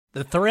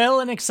The thrill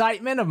and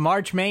excitement of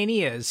March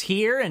Mania is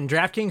here, and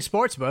DraftKings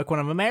Sportsbook, one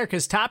of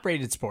America's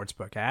top-rated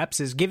sportsbook apps,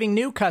 is giving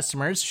new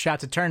customers a shot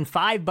to turn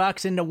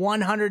 $5 into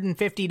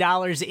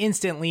 $150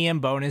 instantly in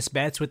bonus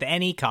bets with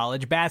any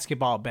college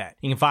basketball bet.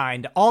 You can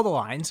find all the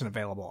lines and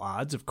available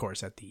odds, of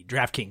course, at the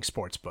DraftKings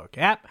Sportsbook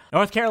app.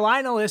 North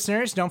Carolina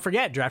listeners, don't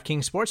forget,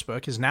 DraftKings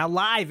Sportsbook is now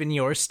live in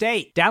your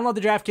state. Download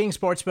the DraftKings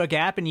Sportsbook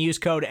app and use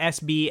code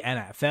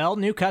SBNFL.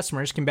 New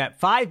customers can bet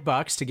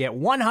 $5 to get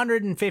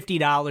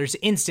 $150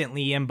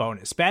 instantly in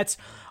bonus bets,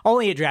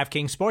 only at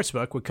DraftKings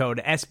Sportsbook with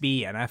code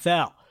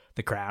SBNFL.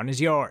 The crown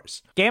is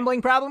yours.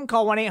 Gambling problem?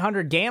 Call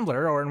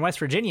 1-800-GAMBLER, or in West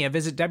Virginia,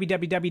 visit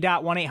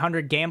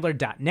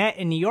www.1800gambler.net.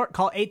 In New York,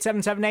 call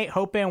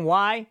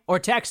 877-8-HOPE-NY or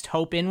text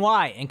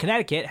HOPE-NY. In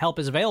Connecticut, help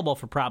is available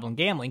for problem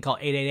gambling. Call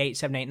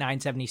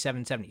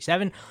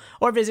 888-789-7777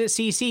 or visit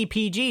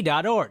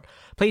ccpg.org.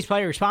 Please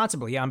play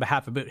responsibly on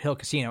behalf of Boot Hill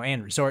Casino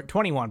and Resort.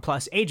 21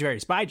 plus, age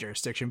varies by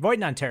jurisdiction. Void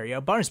in Ontario.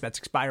 Bonus bets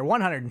expire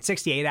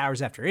 168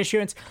 hours after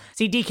issuance.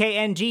 See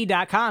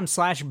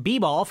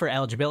dkng.com/bball for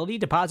eligibility,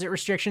 deposit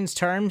restrictions,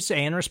 terms,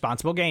 and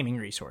responsible gaming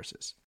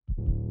resources.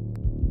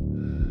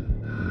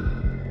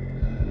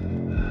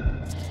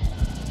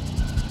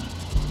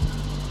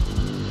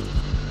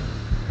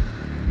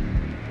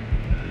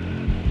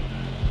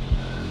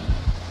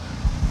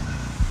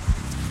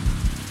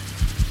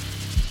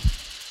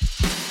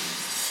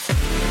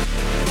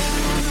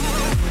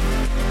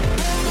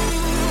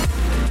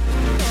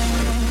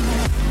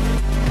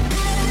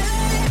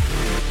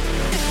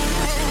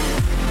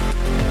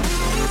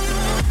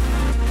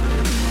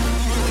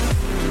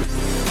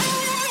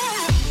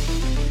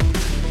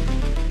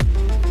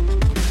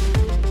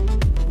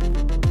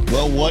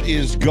 What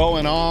is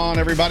going on,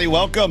 everybody?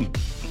 Welcome.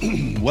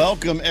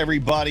 Welcome,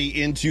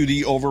 everybody, into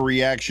the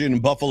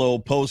Overreaction Buffalo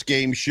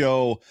postgame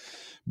show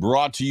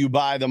brought to you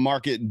by the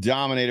Market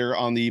Dominator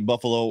on the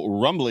Buffalo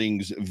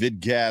Rumblings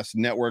Vidcast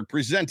Network,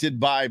 presented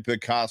by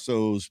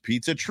Picasso's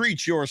Pizza.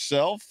 Treat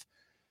yourself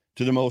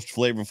to the most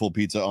flavorful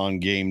pizza on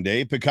game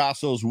day.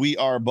 Picasso's We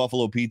Are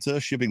Buffalo Pizza,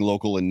 shipping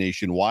local and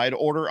nationwide.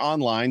 Order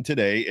online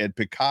today at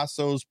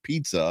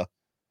picassospizza.net.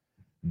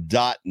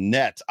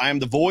 I am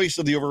the voice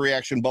of the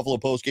Overreaction Buffalo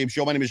postgame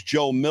show. My name is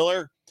Joe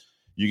Miller.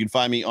 You can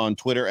find me on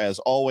Twitter, as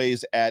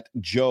always, at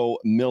Joe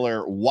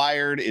Miller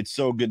Wired. It's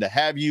so good to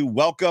have you.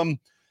 Welcome.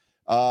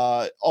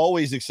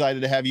 Always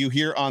excited to have you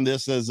here on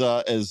this, as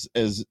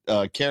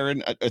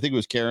Karen, I think it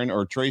was Karen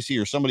or Tracy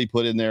or somebody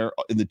put in there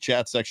in the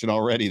chat section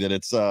already that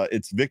it's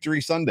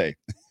Victory Sunday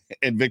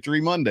and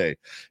Victory Monday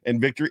and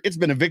Victory. It's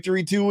been a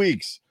Victory 2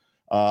 weeks.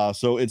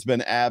 So it's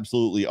been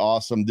absolutely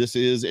awesome. This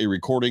is a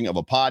recording of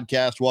a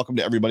podcast. Welcome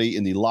to everybody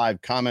in the live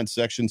comments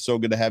section. So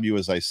good to have you.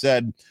 As I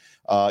said,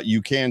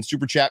 you can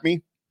super chat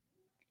me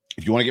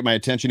if you want to get my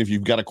attention. If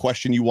you've got a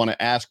question you want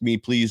to ask me,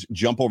 please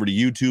jump over to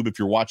YouTube if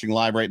you're watching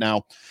live right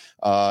now,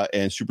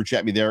 and super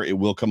chat me there. It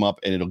will come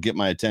up and it'll get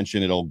my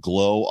attention. It'll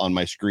glow on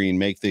my screen,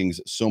 make things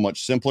so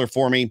much simpler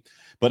for me.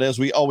 But as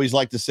we always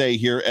like to say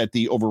here at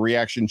the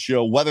Overreaction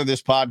Show, whether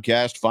this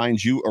podcast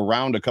finds you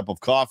around a cup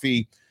of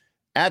coffee,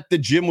 at the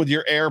gym with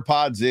your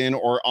AirPods in,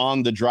 or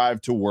on the drive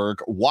to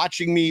work,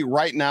 watching me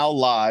right now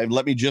live,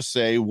 let me just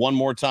say one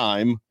more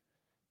time,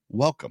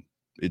 welcome.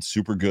 It's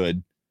super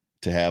good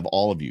to have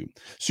all of you.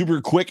 Super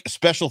quick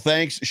special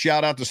thanks.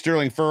 Shout out to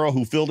Sterling Furrow,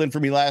 who filled in for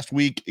me last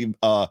week.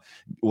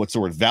 What's the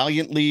word?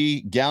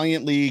 Valiantly,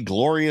 gallantly,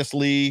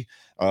 gloriously,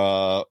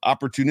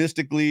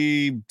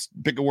 opportunistically,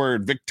 pick a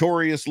word,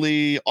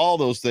 victoriously, all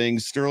those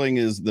things. Sterling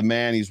is the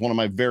man. He's one of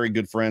my very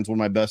good friends, one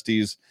of my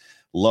besties.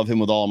 Love him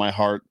with all of my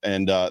heart,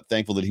 and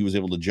thankful that he was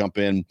able to jump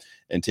in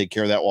and take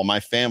care of that while my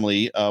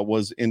family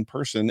was in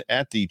person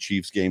at the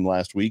Chiefs game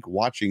last week,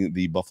 watching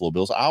the Buffalo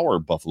Bills, our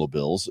Buffalo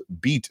Bills,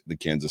 beat the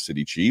Kansas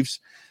City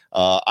Chiefs.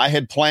 I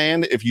had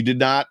planned, if you did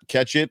not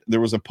catch it, there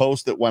was a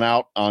post that went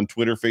out on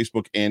Twitter,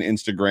 Facebook, and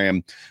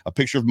Instagram, a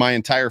picture of my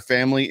entire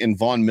family in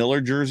Von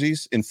Miller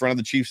jerseys in front of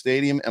the Chiefs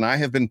Stadium, and I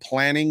have been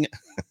planning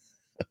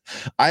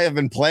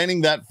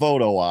that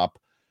photo op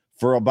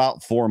for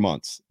about 4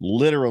 months,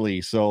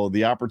 literally. So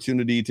the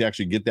opportunity to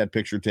actually get that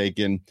picture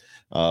taken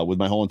with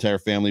my whole entire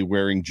family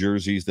wearing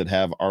jerseys that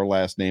have our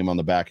last name on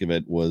the back of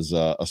it was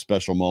a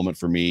special moment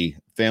for me.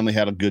 Family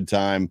had a good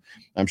time.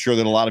 I'm sure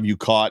that a lot of you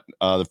caught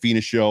the Fina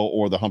show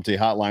or the Hump Day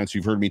Hotline, so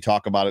you've heard me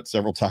talk about it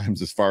several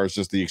times as far as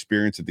just the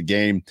experience at the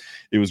game.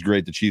 It was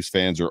great. The Chiefs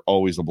fans are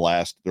always a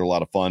blast. They're a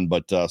lot of fun.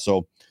 But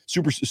so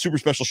super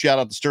special shout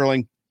out to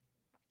Sterling.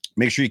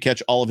 Make sure you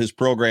catch all of his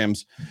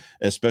programs,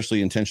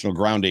 especially Intentional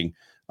Grounding,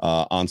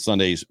 on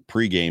Sunday's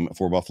pregame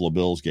for Buffalo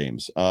Bills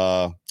games.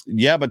 But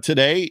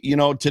today,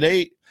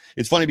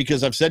 it's funny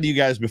because I've said to you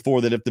guys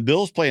before that if the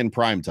Bills play in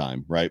prime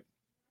time, right?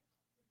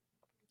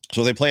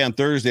 So they play on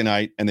Thursday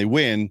night and they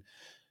win,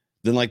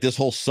 then like this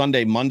whole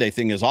Sunday, Monday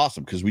thing is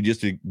awesome because we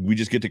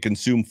just get to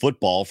consume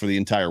football for the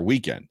entire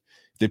weekend.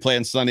 If they play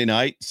on Sunday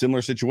night,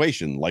 similar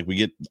situation. Like we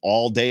get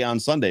all day on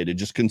Sunday to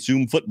just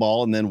consume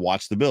football and then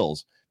watch the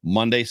Bills.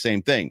 Monday,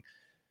 same thing.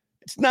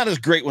 It's not as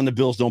great when the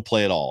Bills don't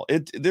play at all.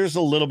 There's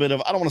a little bit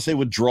of, I don't want to say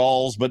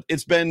withdrawals, but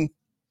it's been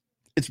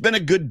it's been a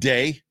good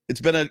day.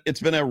 It's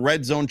been a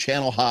red zone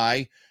channel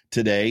high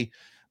today.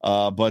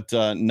 But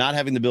not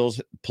having the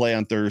Bills play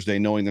on Thursday,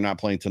 knowing they're not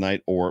playing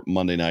tonight or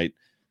Monday night,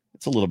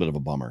 it's a little bit of a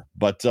bummer.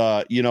 But,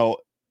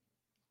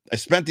 I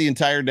spent the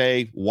entire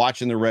day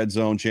watching the Red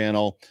Zone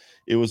channel.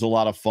 It was a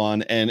lot of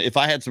fun. And if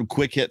I had some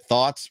quick hit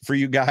thoughts for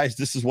you guys,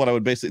 this is what I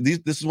would this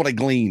is what I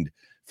gleaned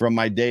from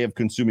my day of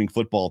consuming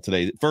football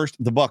today. First,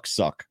 the Bucs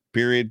suck,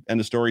 period. End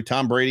of story.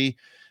 Tom Brady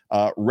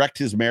wrecked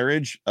his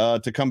marriage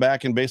to come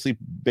back and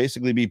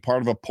basically be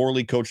part of a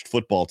poorly coached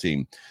football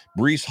team.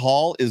 Breece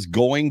Hall is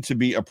going to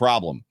be a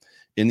problem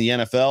in the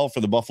NFL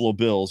for the Buffalo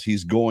Bills.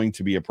 He's going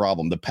to be a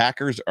problem. The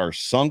Packers are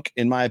sunk,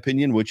 in my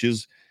opinion, which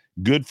is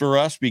good for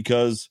us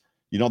because,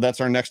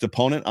 that's our next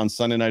opponent on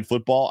Sunday Night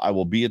Football. I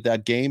will be at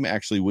that game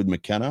actually with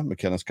McKenna.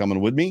 McKenna's coming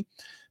with me.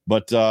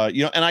 But,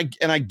 and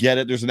I get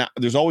it.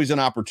 There's always an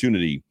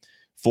opportunity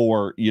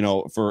for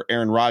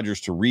Aaron Rodgers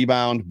to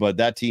rebound, but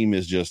that team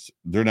is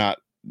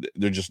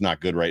they're just not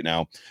good right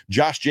now.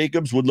 Josh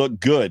Jacobs would look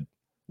good,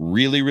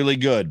 really, really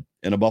good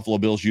in a Buffalo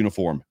Bills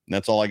uniform. And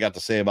that's all I got to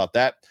say about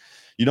that.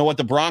 You know what?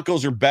 The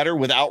Broncos are better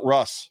without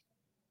Russ,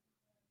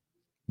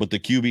 but the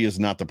QB is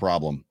not the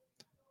problem.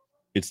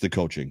 It's the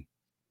coaching.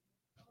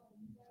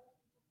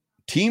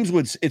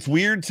 It's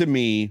weird to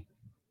me.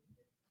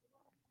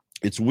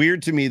 It's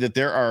weird to me that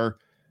there are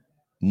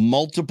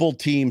multiple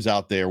teams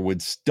out there with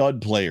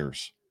stud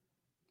players,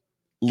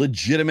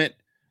 legitimate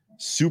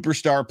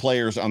superstar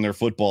players on their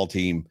football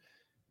team,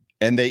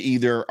 and they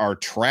either are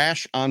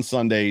trash on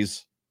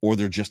Sundays or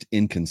they're just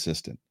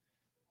inconsistent.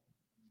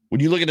 When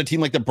you look at a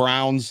team like the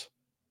Browns,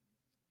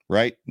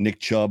 right? Nick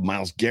Chubb,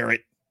 Myles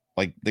Garrett,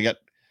 like they got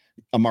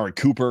Amari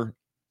Cooper,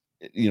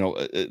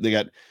 they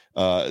got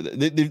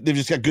they've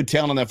just got good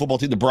talent on that football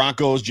team. The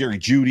Broncos, Jerry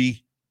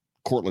Jeudy,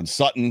 Cortland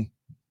Sutton,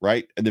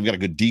 right? And they've got a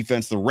good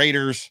defense. The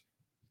Raiders,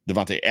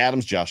 Devontae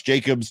Adams, Josh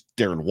Jacobs,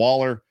 Darren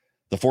Waller.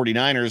 The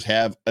 49ers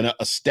have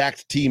a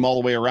stacked team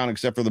all the way around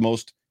except for the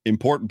most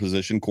important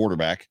position,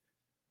 quarterback.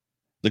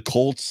 The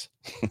Colts,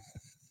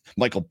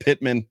 Michael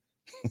Pittman,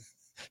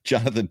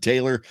 Jonathan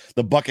Taylor.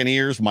 The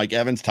Buccaneers, Mike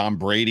Evans, Tom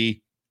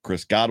Brady,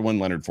 Chris Godwin,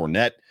 Leonard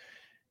Fournette.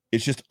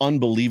 It's just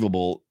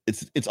unbelievable.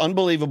 It's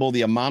unbelievable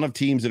the amount of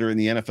teams that are in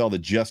the NFL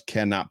that just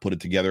cannot put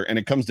it together, and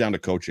it comes down to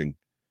coaching.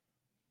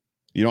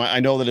 I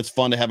know that it's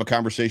fun to have a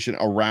conversation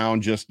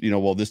around just,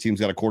 well, this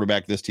team's got a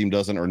quarterback, this team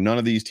doesn't, or none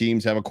of these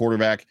teams have a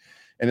quarterback.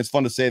 And it's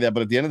fun to say that,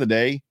 but at the end of the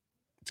day,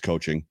 it's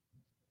coaching,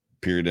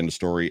 period, end of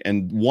story.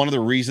 And one of the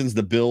reasons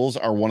the Bills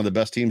are one of the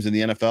best teams in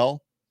the NFL,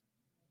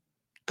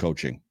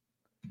 coaching.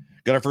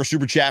 Got our first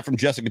super chat from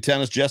Jessica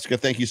Tennis. Jessica,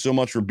 thank you so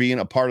much for being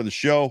a part of the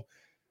show.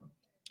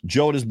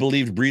 Joe, it is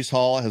believed Breece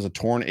Hall has a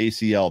torn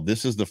ACL.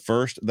 This is the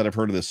first that I've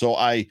heard of this. So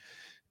I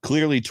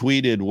clearly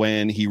tweeted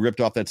when he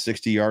ripped off that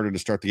 60-yarder to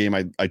start the game.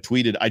 I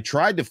tweeted. I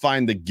tried to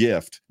find the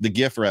GIF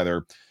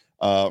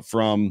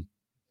from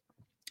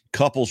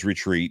Couples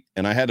Retreat,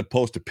 and I had to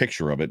post a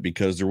picture of it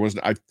because there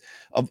wasn't.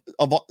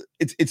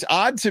 It's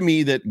odd to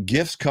me that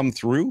GIFs come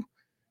through,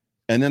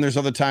 and then there's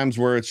other times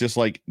where it's just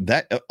like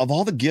that. Of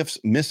all the GIFs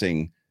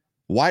missing,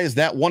 why is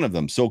that one of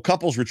them? So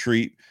Couples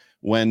Retreat,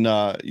 when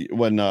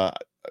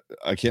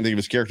I can't think of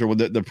his character. When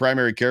the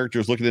primary character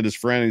is looking at his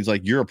friend and he's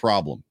like, "You're a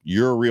problem.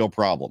 You're a real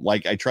problem."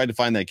 Like I tried to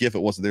find that GIF.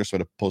 It wasn't there. So I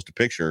had to post a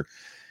picture.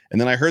 And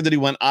then I heard that he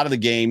went out of the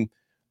game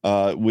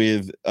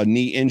with a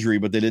knee injury,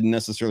 but they didn't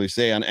necessarily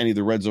say on any of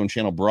the Red Zone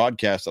channel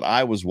broadcasts that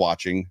I was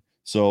watching.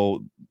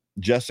 So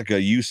Jessica,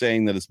 you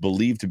saying that it's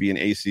believed to be an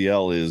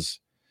ACL is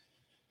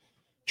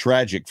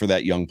tragic for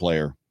that young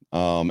player.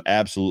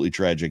 Absolutely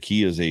tragic.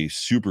 He is a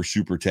super,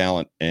 super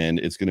talent, and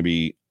it's going to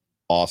be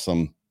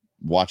awesome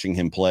watching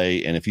him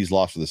play. And if he's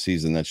lost for the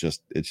season, it's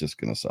just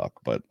going to suck.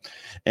 But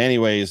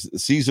anyways,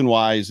 season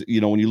wise,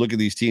 when you look at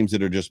these teams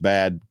that are just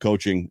bad,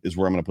 coaching is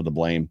where I'm going to put the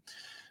blame.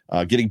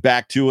 Getting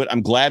back to it,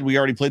 I'm glad we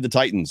already played the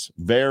Titans.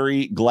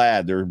 Very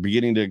glad. They're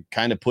beginning to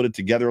kind of put it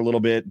together a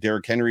little bit.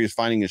 Derrick Henry is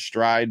finding his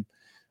stride.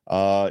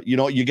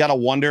 You got to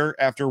wonder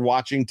after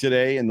watching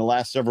today in the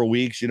last several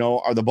weeks,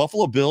 are the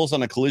Buffalo Bills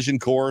on a collision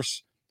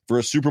course for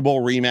a Super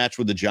Bowl rematch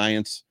with the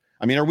Giants?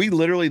 I mean, are we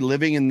literally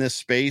living in this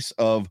space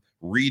of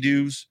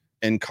redos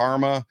and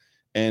karma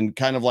and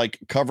kind of like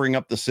covering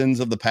up the sins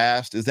of the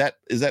past? Is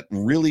that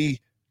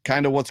really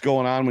kind of what's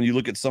going on when you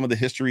look at some of the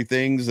history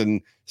things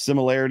and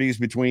similarities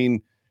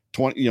between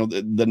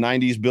the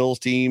 90s Bills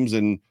teams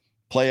and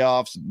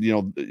playoffs,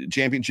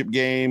 championship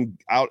game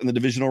out in the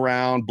divisional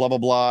round, blah, blah,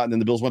 blah. And then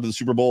the Bills went to the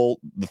Super Bowl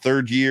the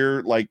third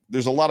year. Like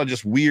there's a lot of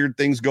just weird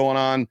things going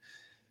on.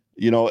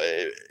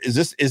 Is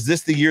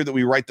this the year that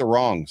we right the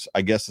wrongs,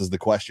 I guess is the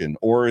question,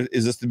 or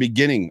is this the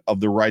beginning of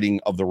the righting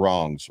of the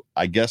wrongs?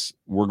 I guess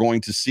we're going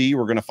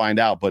to find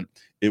out, but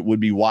it would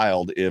be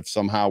wild if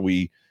somehow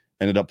we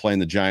ended up playing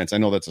the Giants. I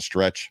know that's a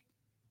stretch.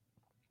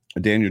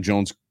 Daniel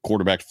Jones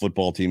quarterback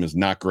football team is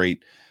not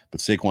great, but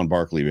Saquon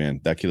Barkley,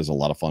 man, that kid is a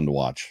lot of fun to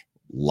watch.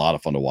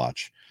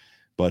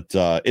 But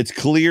it's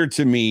clear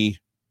to me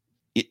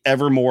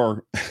ever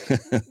more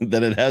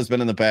than it has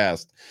been in the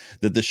past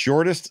that the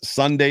shortest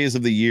Sundays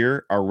of the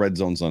year are Red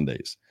Zone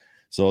Sundays.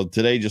 So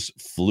today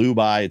just flew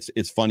by.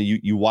 It's funny.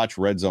 You watch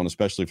Red Zone,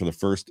 especially for the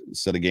first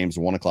set of games,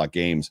 1 o'clock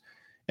games.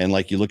 And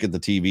like you look at the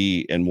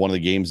TV and one of the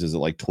games is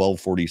at like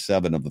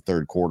 12:47 of the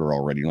third quarter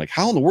already. You're like,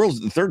 how in the world is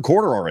it the third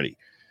quarter already?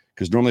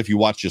 Because normally if you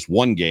watch just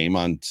one game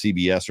on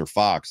CBS or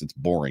Fox, it's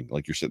boring.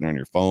 Like you're sitting there on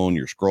your phone,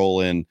 you're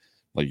scrolling,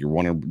 like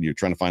you're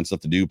trying to find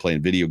stuff to do,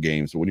 playing video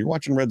games. But when you're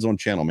watching Red Zone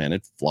channel, man,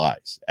 it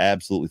flies.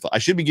 Absolutely flies. I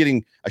should be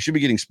getting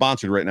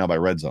sponsored right now by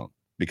Red Zone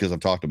because I've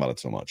talked about it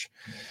so much.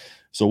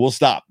 So we'll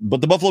stop. But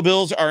the Buffalo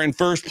Bills are in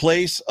first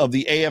place of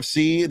the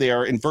AFC. They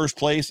are in first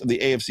place of the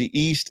AFC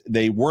East.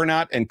 They were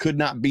not and could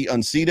not be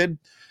unseated.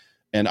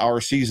 And our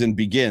season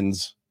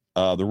begins.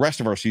 The rest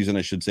of our season,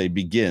 I should say,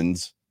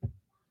 begins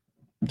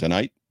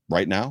tonight,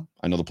 right now.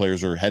 I know the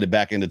players are headed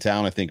back into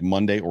town, I think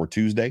Monday or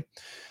Tuesday.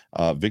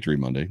 Victory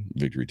Monday,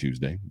 Victory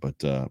Tuesday.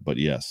 But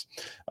yes.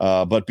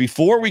 But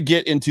before we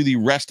get into the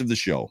rest of the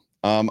show,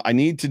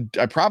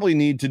 I probably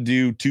need to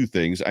do two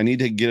things. I need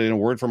to get in a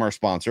word from our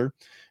sponsor.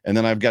 And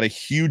then I've got a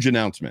huge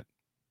announcement.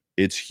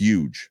 It's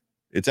huge.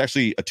 It's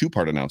actually a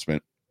two-part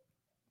announcement,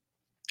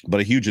 but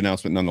a huge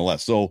announcement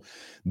nonetheless. So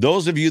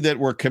those of you that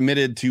were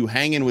committed to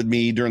hanging with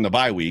me during the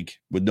bye week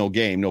with no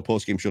game, no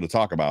post-game show to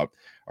talk about,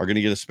 are going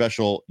to get a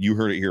special, you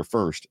heard it here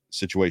first,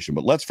 situation.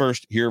 But let's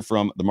first hear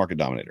from the Market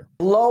Dominator.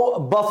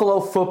 Hello, Buffalo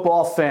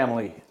football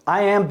family.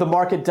 I am the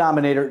Market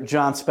Dominator,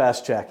 John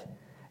Spascheck,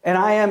 and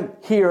I am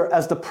here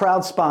as the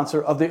proud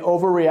sponsor of the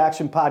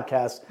Overreaction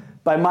podcast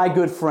by my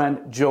good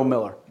friend, Joe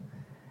Miller.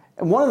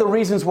 And one of the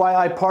reasons why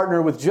I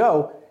partner with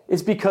Joe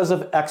is because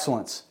of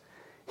excellence.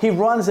 He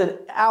runs an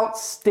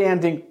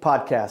outstanding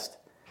podcast,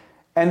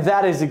 and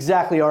that is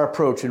exactly our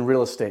approach in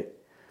real estate.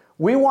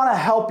 We want to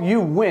help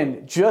you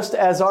win just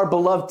as our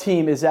beloved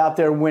team is out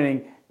there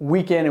winning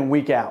week in and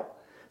week out.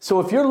 So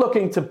if you're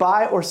looking to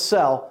buy or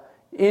sell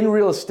in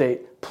real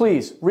estate,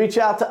 please reach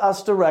out to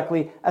us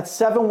directly at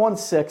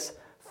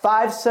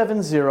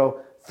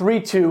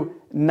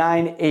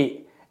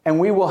 716-570-3298, and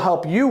we will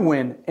help you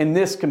win in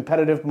this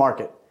competitive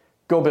market.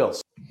 Go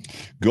Bills.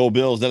 Go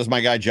Bills. That is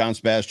my guy, John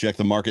Spascheck,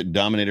 the Market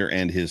Dominator,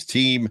 and his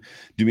team.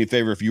 Do me a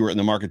favor, if you are in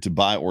the market to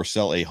buy or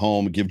sell a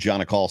home, give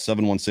John a call,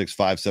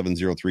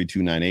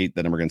 716-570-3298.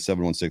 That number again,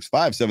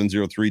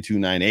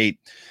 716-570-3298.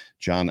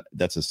 John,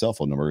 that's his cell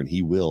phone number, and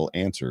he will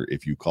answer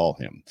if you call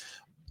him.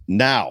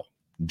 Now,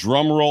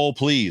 drum roll,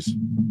 please.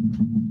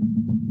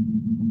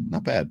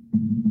 Not bad.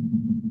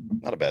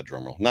 Not a bad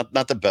drum roll. Not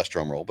the best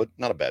drum roll, but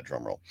not a bad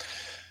drum roll.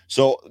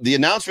 So the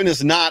announcement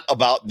is not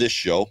about this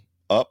show.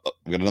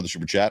 We got another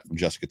super chat from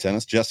Jessica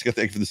Tennis. Jessica,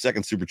 thank you for the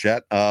second super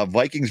chat.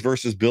 Vikings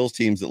versus Bills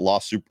teams that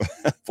lost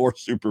 4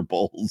 Super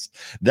Bowls.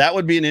 That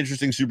would be an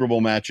interesting Super Bowl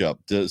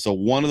matchup. So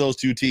one of those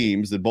two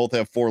teams that both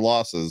have 4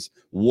 losses,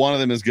 one of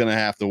them is going to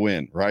have to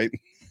win, right?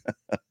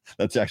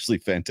 That's actually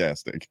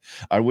fantastic.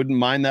 I wouldn't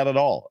mind that at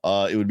all.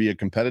 It would be a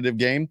competitive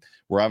game.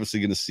 We're obviously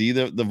going to see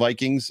the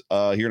Vikings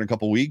here in a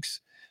couple weeks.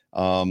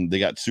 They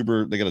got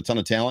a ton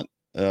of talent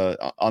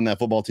on that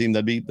football team.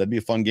 That'd be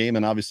a fun game.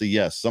 And obviously,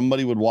 yes,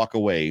 somebody would walk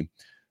away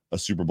a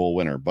Super Bowl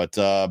winner. But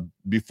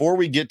before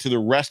we get to the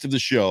rest of the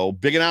show,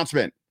 big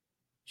announcement,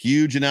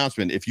 huge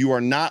announcement. If you are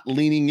not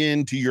leaning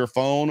into your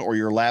phone or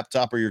your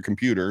laptop or your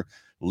computer,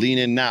 lean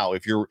in now.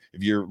 If you're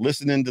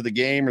listening to the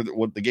game or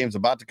what the game's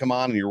about to come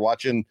on and you're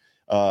watching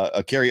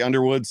Carrie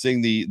Underwood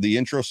sing the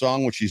intro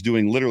song, which she's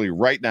doing literally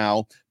right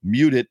now,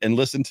 mute it and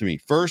listen to me.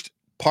 First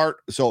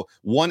part. So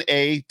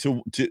 1A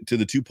to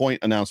the 2-point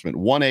announcement.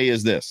 1A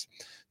is this: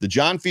 the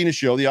John Fina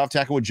Show, the Off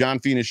Tackle with John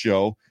Fina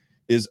Show,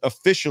 is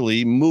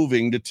officially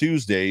moving to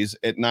Tuesdays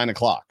at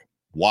 9:00.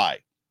 Why?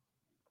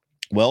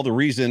 Well, the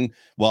reason,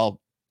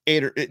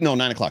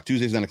 9:00.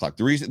 Tuesdays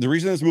 9:00. The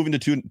reason it's moving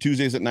to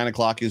Tuesdays at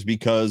 9:00 is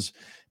because,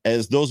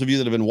 as those of you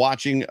that have been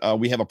watching,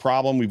 we have a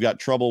problem. We've got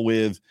trouble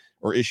with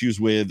or issues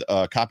with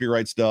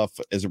copyright stuff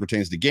as it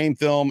pertains to game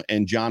film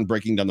and John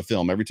breaking down the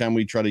film. Every time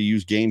we try to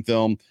use game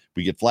film,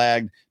 we get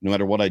flagged no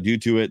matter what I do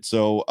to it.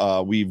 So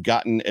we've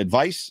gotten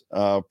advice,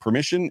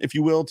 permission, if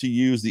you will, to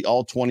use the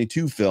all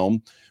 22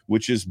 film,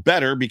 which is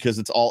better because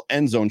it's all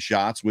end zone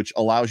shots, which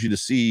allows you to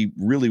see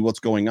really what's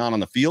going on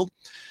the field.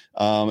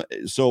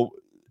 So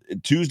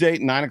Tuesday,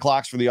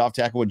 9:00 for the Off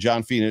Tackle with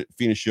John Fina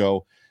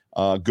Show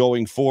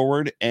going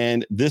forward.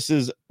 And this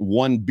is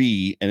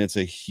 1B, and it's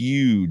a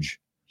huge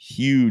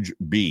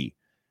B.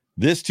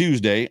 This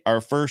Tuesday,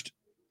 our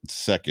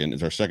second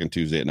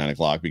Tuesday at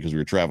 9:00 because we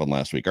were traveling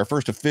last week. Our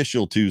first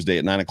official Tuesday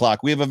at 9:00.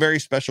 We have a very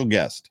special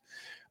guest.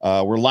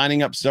 We're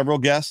lining up several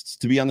guests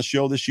to be on the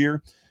show this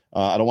year.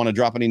 I don't want to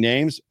drop any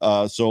names,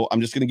 so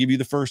I'm just going to give you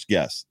the first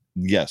guest.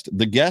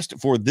 The guest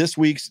for this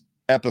week's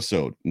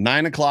episode,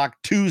 9:00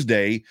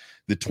 Tuesday,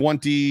 the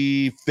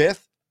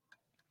 25th.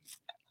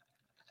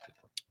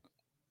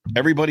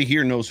 Everybody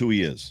here knows who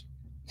he is.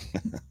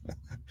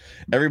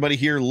 Everybody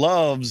here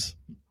loves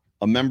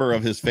a member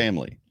of his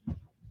family.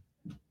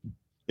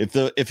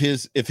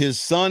 If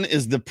his son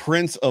is the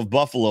Prince of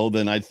Buffalo,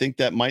 then I think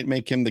that might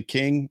make him the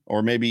king,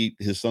 or maybe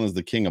his son is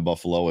the king of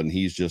Buffalo and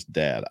he's just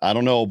dad. I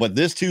don't know. But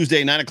this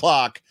Tuesday,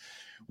 9:00,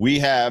 we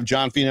have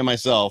John Fina and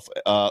myself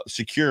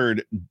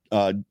secured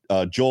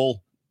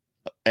Joel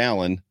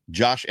Allen,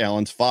 Josh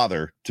Allen's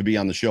father, to be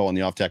on the show, on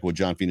the Off Tackle with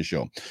John Fina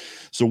show.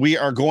 So we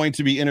are going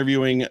to be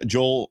interviewing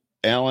Joel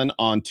Allen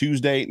on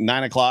Tuesday,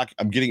 9:00.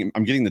 I'm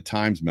getting the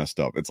times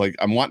messed up. It's like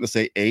I'm wanting to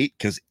say 8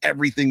 because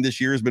everything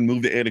this year has been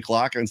moved to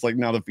 8:00, and it's like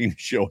now the Fina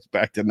show is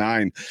back to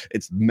 9.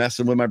 It's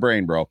messing with my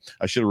brain, bro.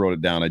 I should have wrote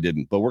it down. I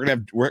didn't. But we're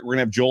gonna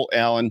have Joel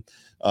Allen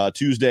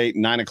Tuesday,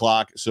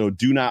 9:00. So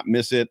do not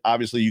miss it.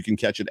 Obviously, you can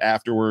catch it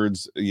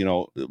afterwards,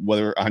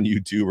 whether on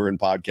YouTube or in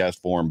podcast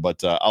form.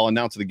 But I'll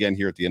announce it again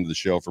here at the end of the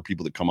show for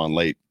people that come on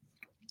late.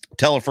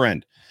 Tell a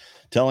friend.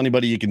 Tell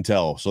anybody you can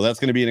tell. So that's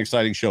going to be an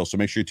exciting show. So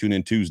make sure you tune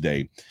in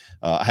Tuesday.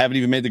 I haven't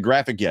even made the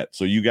graphic yet.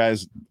 So you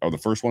guys are the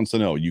first ones to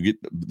know.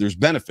 There's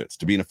benefits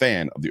to being a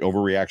fan of the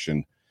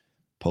Overreaction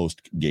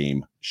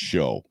post-game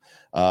show.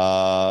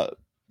 The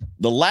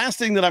last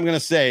thing that I'm going to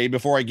say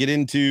before I get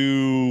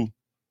into...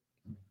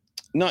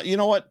 No, you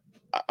know what?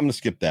 I'm going to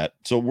skip that.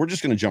 So we're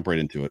just going to jump right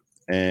into it.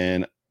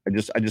 And I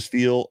just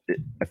feel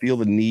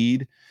the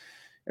need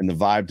and the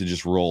vibe to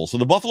just roll. So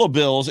the Buffalo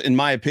Bills, in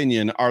my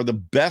opinion, are the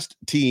best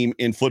team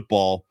in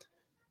football,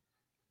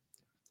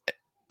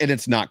 and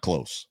it's not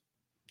close.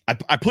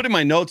 I put in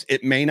my notes,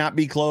 it may not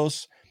be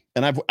close,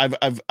 and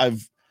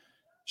I've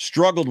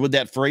struggled with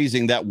that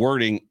phrasing, that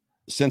wording,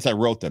 since I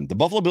wrote them. The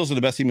Buffalo Bills are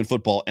the best team in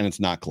football, and it's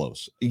not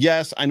close.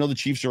 Yes, I know the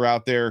Chiefs are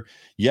out there.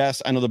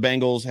 Yes, I know the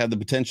Bengals have the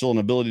potential and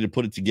ability to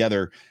put it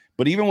together.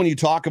 But even when you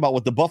talk about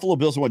what the Buffalo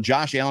Bills and what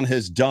Josh Allen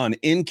has done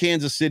in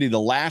Kansas City the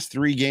last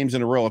 3 games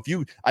in a row,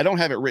 I don't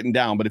have it written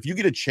down, but if you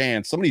get a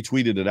chance, somebody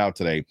tweeted it out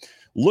today.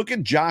 Look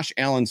at Josh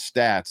Allen's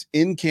stats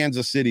in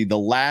Kansas City the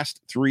last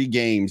 3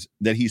 games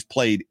that he's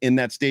played in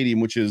that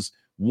stadium, which is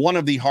one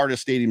of the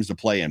hardest stadiums to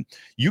play in.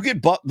 You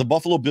get the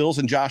Buffalo Bills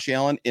and Josh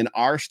Allen in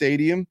our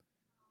stadium,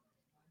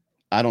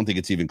 I don't think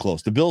it's even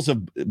close. The Bills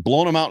have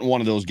blown them out in one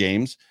of those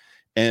games,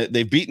 and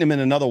they've beaten them in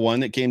another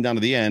one that came down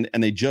to the end,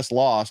 and they just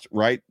lost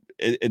right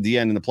at the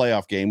end in the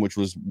playoff game, which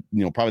was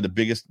probably the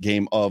biggest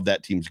game of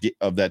that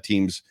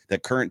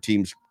current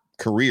team's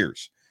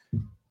careers.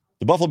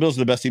 The Buffalo Bills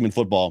are the best team in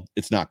football.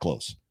 It's not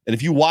close. And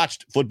if you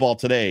watched football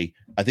today,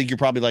 I think you're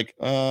probably like,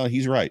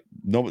 he's right.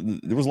 No,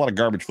 there was a lot of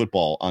garbage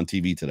football on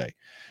TV today.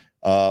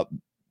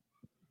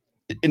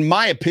 In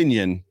my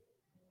opinion,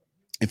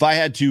 if I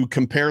had to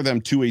compare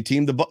them to a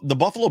team, the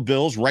Buffalo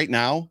Bills right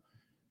now,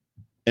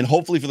 and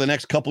hopefully for the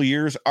next couple of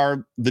years,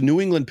 are the New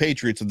England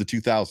Patriots of the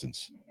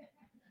 2000s.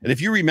 And if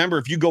you remember,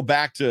 if you go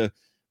back to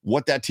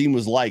what that team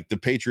was like, the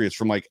Patriots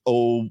from like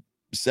 07,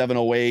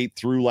 08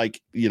 through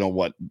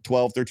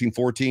 12, 13,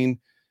 14,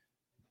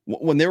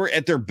 when they were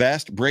at their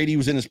best, Brady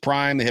was in his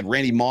prime. They had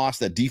Randy Moss.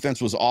 That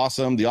defense was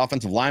awesome. The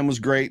offensive line was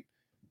great.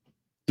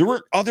 There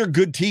were other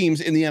good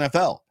teams in the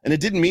NFL, and it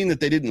didn't mean that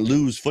they didn't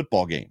lose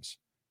football games.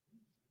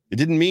 It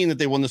didn't mean that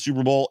they won the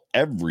Super Bowl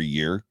every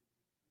year.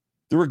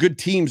 There were good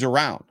teams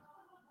around.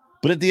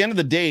 But at the end of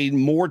the day,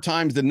 more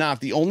times than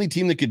not, the only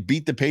team that could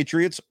beat the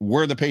Patriots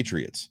were the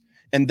Patriots.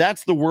 And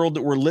that's the world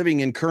that we're living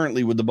in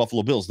currently with the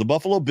Buffalo Bills. The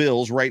Buffalo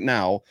Bills right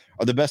now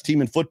are the best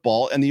team in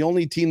football, and the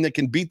only team that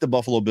can beat the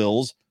Buffalo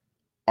Bills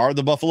are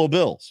the Buffalo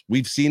Bills.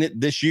 We've seen it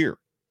this year.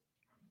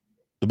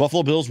 The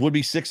Buffalo Bills would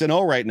be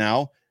 6-0 right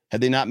now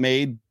had they not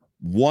made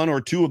 1 or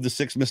 2 of the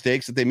 6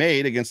 mistakes that they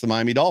made against the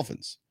Miami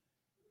Dolphins.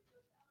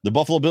 The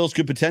Buffalo Bills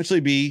could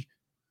potentially be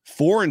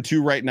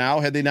 4-2 right now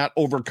had they not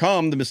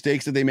overcome the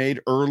mistakes that they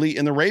made early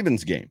in the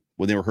Ravens game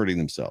when they were hurting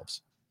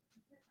themselves.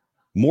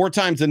 More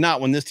times than not,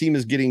 when this team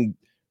is getting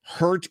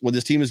hurt, when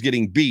this team is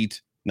getting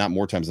beat, not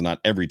more times than not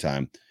every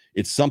time,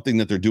 it's something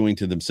that they're doing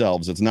to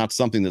themselves. It's not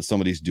something that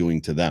somebody's doing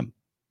to them.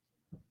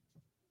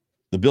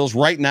 The Bills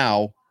right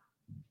now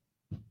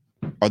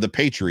are the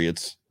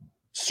Patriots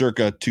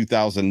circa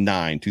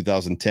 2009,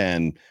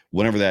 2010,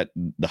 whenever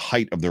the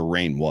height of their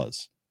reign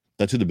was.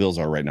 That's who the Bills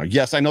are right now.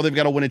 Yes, I know they've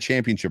got to win a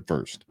championship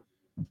first,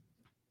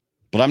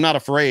 but I'm not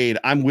afraid.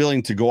 I'm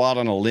willing to go out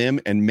on a limb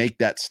and make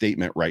that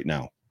statement right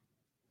now.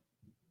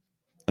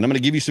 And I'm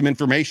going to give you some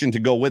information to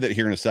go with it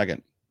here in a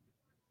second.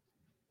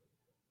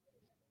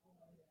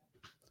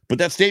 But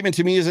that statement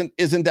to me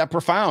isn't that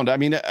profound. I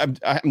mean,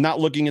 I'm not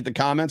looking at the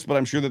comments, but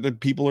I'm sure that the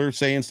people are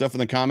saying stuff in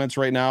the comments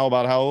right now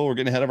about how we're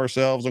getting ahead of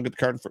ourselves. Don't get the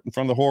cart in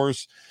front of the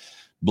horse.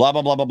 Blah,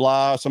 blah, blah, blah,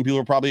 blah. Some people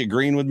are probably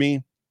agreeing with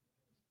me.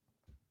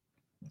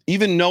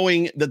 Even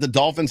knowing that the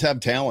Dolphins have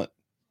talent,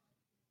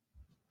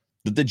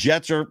 that the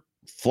Jets are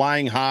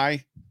flying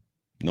high,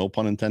 no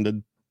pun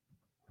intended,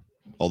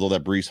 although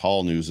that Breece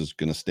Hall news is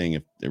going to sting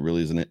if it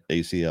really is an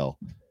ACL.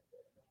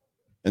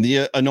 And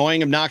the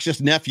annoying,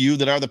 obnoxious nephew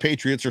that are the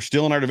Patriots are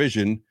still in our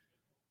division.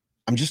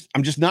 I'm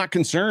just not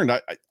concerned.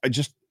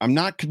 I'm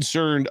not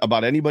concerned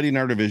about anybody in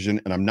our division,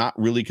 and I'm not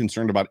really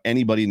concerned about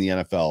anybody in the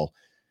NFL,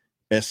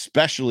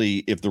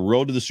 especially if the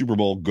road to the Super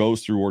Bowl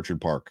goes through Orchard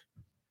Park.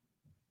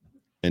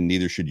 And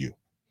neither should you.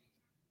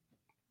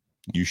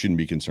 You shouldn't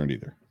be concerned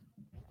either.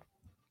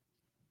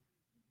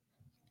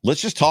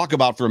 Let's just talk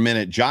about for a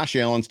minute Josh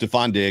Allen,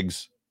 Stephon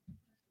Diggs,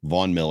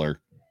 Von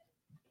Miller.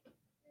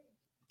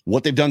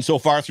 What they've done so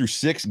far through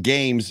 6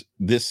 games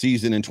this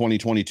season in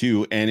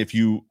 2022. And if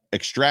you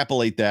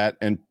extrapolate that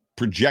and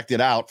project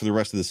it out for the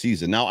rest of the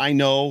season. Now, I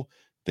know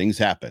Things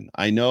happen.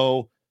 I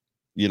know,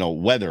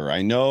 weather.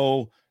 I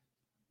know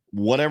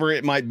whatever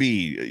it might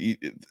be.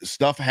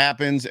 Stuff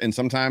happens, and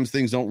sometimes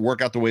things don't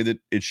work out the way that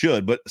it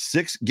should. But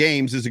 6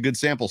 games is a good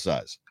sample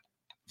size.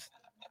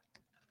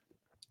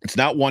 It's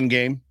not 1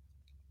 game.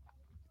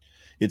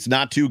 It's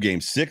not 2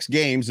 games. 6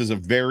 games is a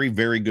very,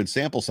 very good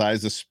sample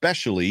size,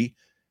 especially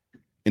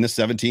in a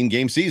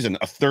 17-game season.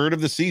 A third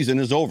of the season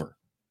is over.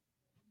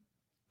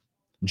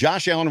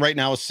 Josh Allen right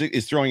now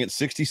is throwing at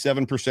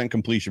 67%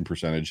 completion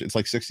percentage. It's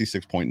like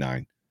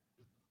 66.9.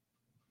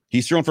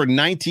 He's thrown for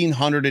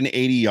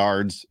 1,980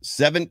 yards,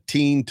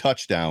 17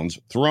 touchdowns,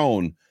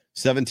 thrown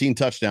 17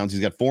 touchdowns.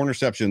 He's got 4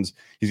 interceptions.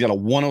 He's got a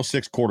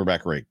 106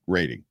 quarterback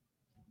rating.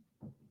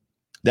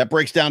 That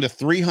breaks down to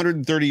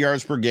 330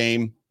 yards per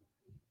game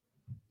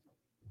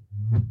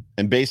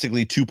and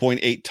basically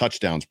 2.8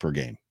 touchdowns per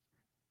game.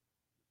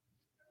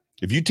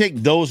 If you take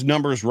those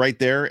numbers right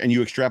there and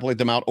you extrapolate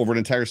them out over an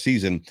entire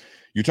season,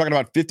 you're talking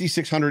about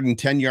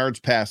 5,610 yards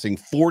passing,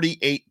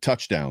 48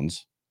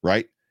 touchdowns,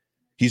 right?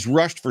 He's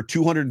rushed for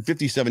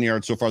 257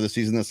 yards so far this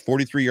season. That's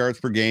 43 yards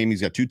per game.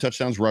 He's got 2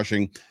 touchdowns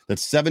rushing.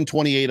 That's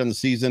 728 on the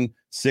season,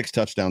 6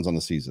 touchdowns on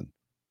the season,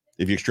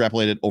 if you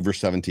extrapolate it over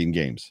 17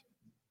 games.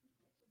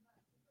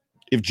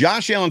 If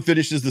Josh Allen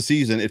finishes the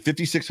season at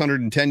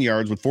 5,610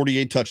 yards with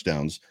 48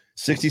 touchdowns,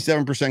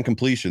 67%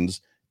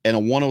 completions, and a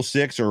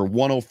 106 or a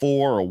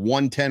 104 or a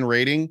 110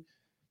 rating,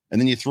 and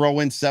then you throw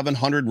in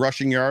 700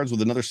 rushing yards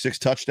with another 6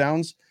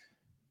 touchdowns,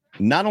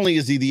 not only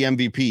is he the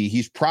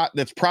MVP,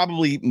 that's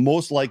probably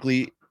most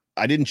likely.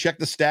 I didn't check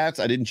the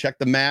stats. I didn't check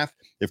the math.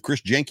 If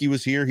Chris Jenke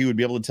was here, he would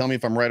be able to tell me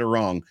if I'm right or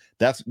wrong.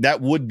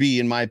 That would be,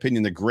 in my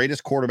opinion, the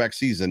greatest quarterback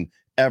season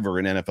ever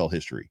in NFL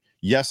history.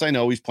 Yes, I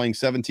know he's playing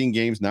 17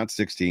 games, not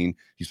 16.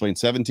 He's playing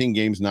 17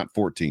 games, not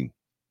 14.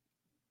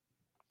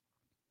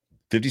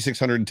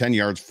 5,610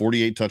 yards,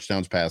 48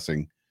 touchdowns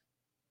passing,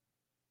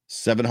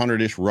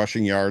 700-ish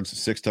rushing yards,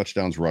 6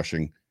 touchdowns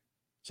rushing.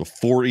 So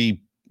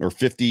 40 or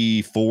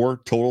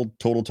 54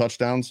 total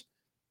touchdowns.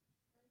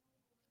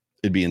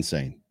 It'd be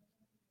insane.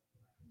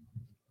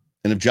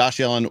 And if Josh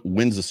Allen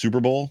wins the Super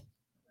Bowl,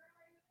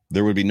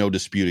 there would be no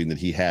disputing that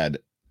he had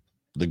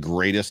the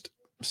greatest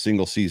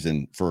single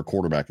season for a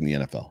quarterback in the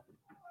NFL.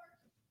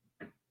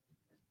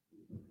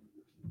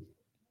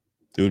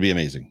 It would be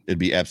amazing. It'd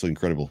be absolutely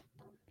incredible.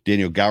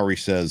 Daniel Gowrie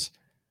says,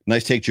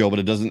 nice take, Joe, but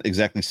it doesn't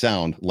exactly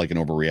sound like an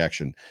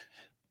overreaction.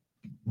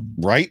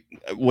 Right?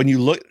 When you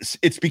look,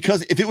 it's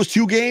because if it was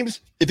 2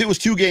 games,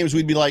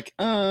 we'd be like,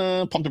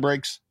 pump the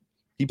brakes.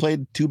 He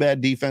played 2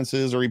 bad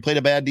defenses, or he played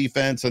a bad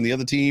defense, and the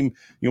other team,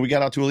 we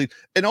got out to a lead.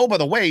 And oh, by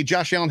the way,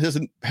 Josh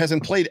Allen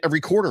hasn't played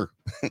every quarter.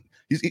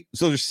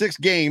 So there's 6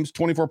 games,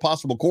 24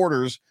 possible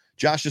quarters.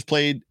 Josh has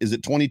played, is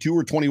it 22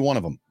 or 21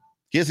 of them?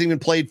 He hasn't even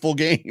played full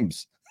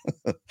games.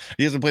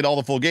 He hasn't played all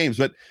the full games,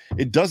 but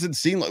it doesn't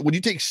seem like when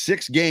you take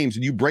 6 games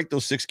and you break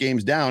those 6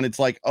 games down, it's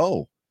like,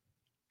 oh,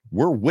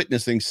 we're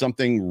witnessing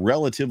something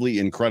relatively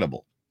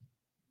incredible.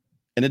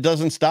 And it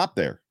doesn't stop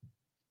there.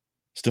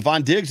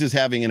 Stephon Diggs is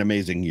having an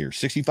amazing year.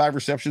 65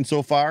 receptions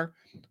so far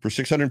for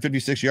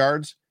 656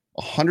 yards,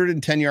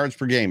 110 yards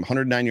per game,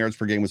 109 yards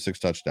per game with 6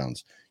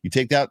 touchdowns. You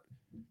take that,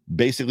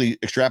 basically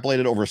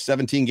extrapolated over a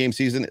 17-game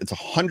season, it's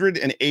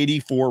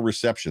 184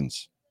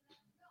 receptions.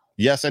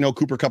 Yes, I know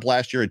Cooper Kupp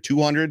last year at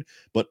 200,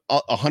 but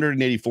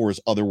 184 is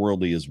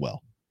otherworldly as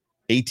well.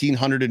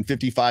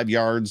 1,855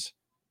 yards,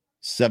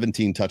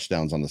 17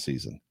 touchdowns on the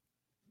season.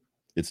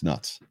 It's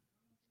nuts.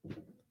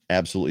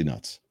 Absolutely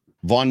nuts.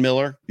 Von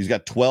Miller, he's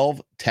got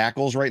 12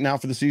 tackles right now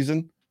for the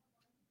season,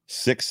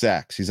 6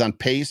 sacks. He's on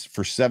pace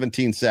for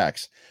 17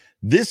 sacks.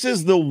 This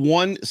is the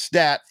one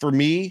stat for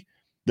me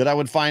that I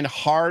would find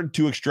hard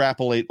to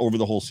extrapolate over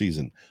the whole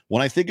season.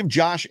 When I think of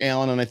Josh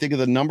Allen and I think of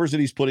the numbers that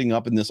he's putting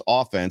up in this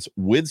offense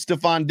with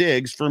Stephon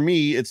Diggs, for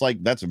me, it's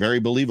like, that's very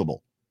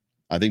believable.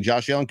 I think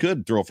Josh Allen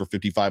could throw for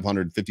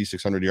 5,500,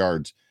 5,600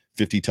 yards,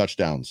 50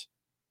 touchdowns,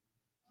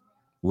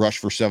 rush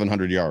for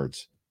 700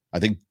 yards. I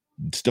think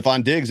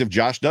Stephon Diggs, if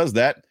Josh does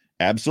that,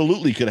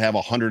 absolutely could have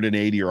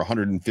 180 or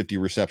 150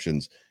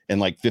 receptions and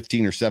like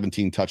 15 or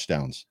 17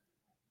 touchdowns.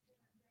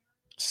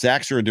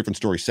 Sacks are a different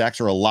story.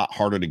 Sacks are a lot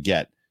harder to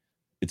get.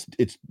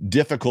 It's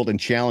difficult and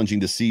challenging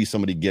to see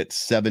somebody get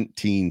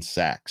 17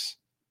 sacks.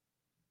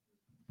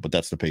 But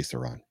that's the pace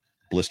they're on.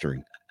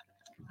 Blistering.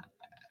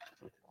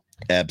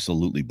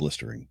 Absolutely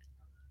blistering.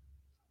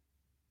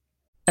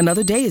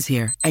 Another day is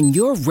here, and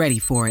you're ready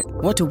for it.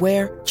 What to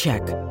wear?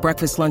 Check.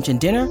 Breakfast, lunch, and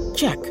dinner?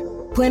 Check.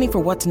 Planning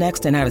for what's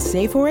next and how to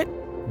save for it?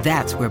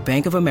 That's where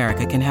Bank of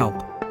America can help.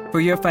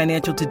 For your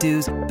financial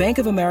to-dos, Bank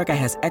of America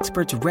has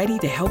experts ready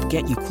to help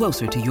get you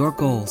closer to your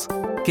goals.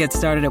 Get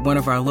started at one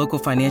of our local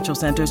financial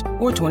centers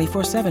or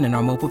 24/7 in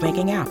our mobile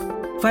banking app.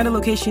 Find a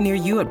location near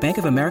you at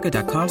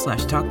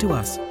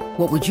bankofamerica.com/talktous.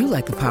 What would you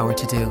like the power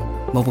to do?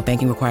 Mobile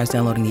banking requires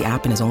downloading the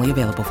app and is only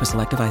available for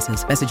select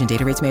devices. Message and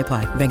data rates may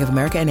apply. Bank of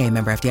America N.A.,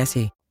 member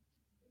FDIC.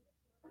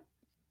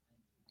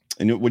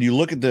 And when you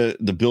look at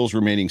the Bills'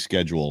 remaining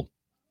schedule,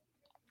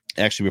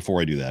 actually, before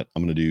I do that,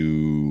 I'm going to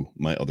do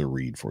my other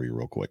read for you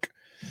real quick.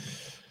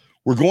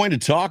 We're going to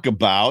talk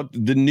about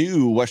the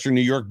new Western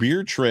New York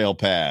Beer Trail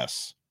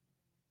Pass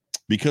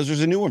because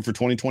there's a new one for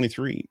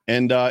 2023.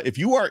 And if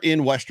you are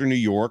in Western New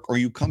York or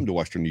you come to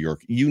Western New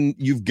York,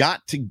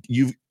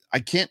 I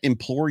can't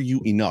implore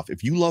you enough.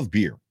 If you love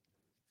beer,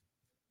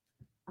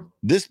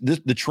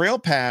 the Trail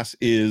Pass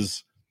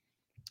is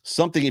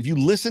something. If you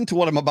listen to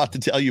what I'm about to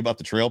tell you about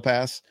the Trail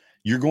Pass,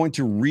 you're going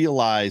to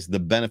realize the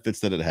benefits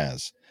that it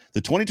has.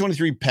 The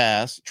 2023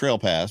 Beer Trail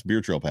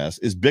Pass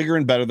is bigger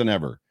and better than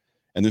ever.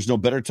 And there's no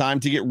better time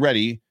to get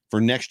ready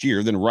for next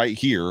year than right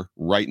here,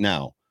 right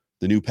now.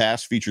 The new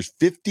pass features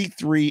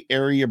 53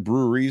 area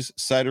breweries,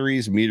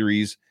 cideries,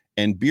 meaderies,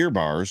 and beer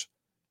bars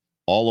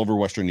all over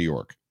Western New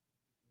York.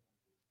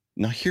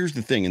 Now, here's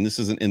the thing, and this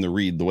isn't in the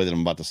read the way that I'm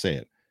about to say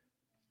it.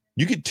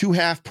 You get 2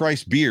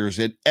 half-price beers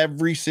at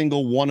every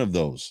single one of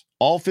those.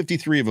 All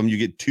 53 of them, you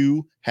get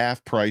 2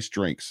 half-price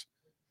drinks.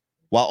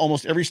 While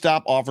almost every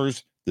stop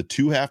offers the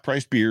 2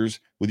 half-price beers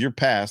with your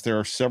pass, there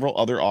are several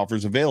other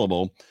offers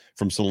available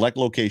from select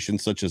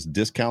locations, such as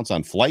discounts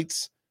on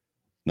flights,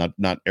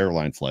 not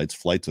airline flights,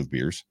 flights of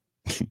beers,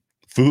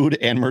 food,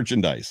 and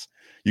merchandise.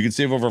 You can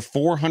save over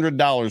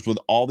 $400 with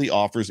all the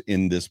offers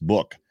in this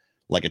book.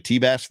 Like a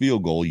T-Bass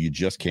field goal, you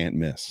just can't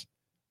miss.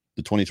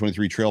 The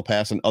 2023 Trail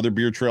Pass and other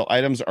beer trail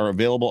items are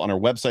available on our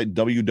website,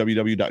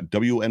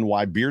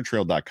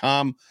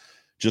 www.wnybeertrail.com.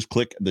 Just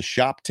click the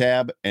shop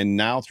tab, and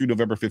now through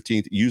November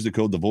 15th, use the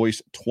code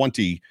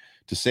TheVoice20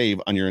 to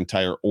save on your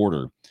entire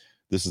order.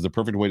 This is the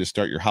perfect way to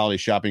start your holiday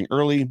shopping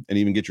early and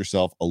even get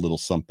yourself a little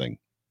something.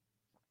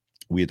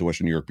 We at the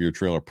Western New York Beer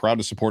Trail are proud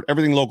to support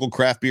everything local,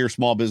 craft beer,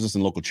 small business,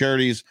 and local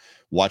charities.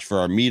 Watch for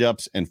our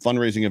meetups and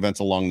fundraising events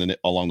along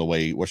the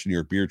way. Western New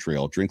York Beer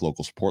Trail, drink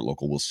local, support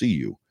local. We'll see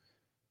you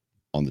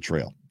on the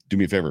trail. Do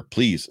me a favor,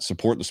 please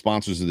support the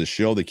sponsors of this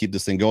show. They keep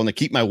this thing going. They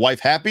keep my wife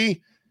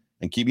happy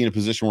and keep me in a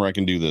position where I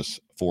can do this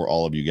for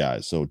all of you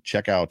guys. So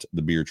check out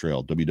the Beer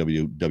Trail,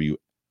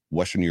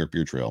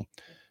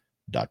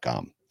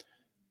 www.westernnewyorkbeertrail.com.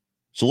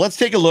 So let's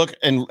take a look,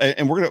 and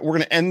we're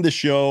gonna end the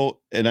show.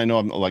 And I know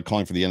I'm like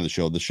calling for the end of the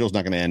show. The show's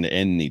not going to end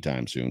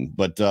anytime soon,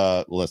 but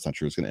well, that's not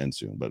true. It's going to end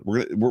soon, but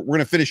we're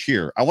gonna finish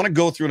here. I want to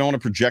go through and I want to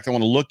project. I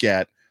want to look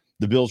at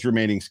the Bills'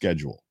 remaining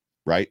schedule,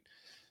 right?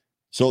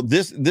 So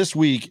this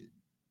week,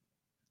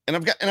 and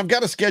I've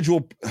got a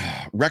schedule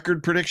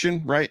record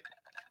prediction, right?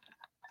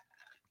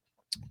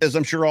 As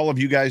I'm sure all of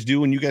you guys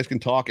do, and you guys can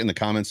talk in the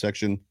comments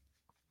section.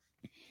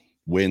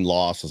 Win,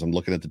 loss, as I'm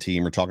looking at the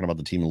team or talking about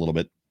the team a little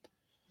bit.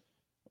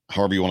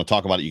 However you want to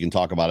talk about it, you can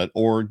talk about it.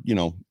 Or,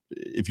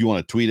 if you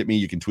want to tweet at me,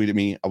 you can tweet at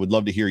me. I would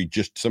love to hear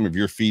just some of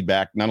your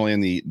feedback, not only on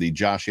the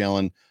Josh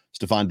Allen,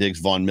 Stephon Diggs,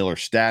 Von Miller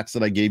stats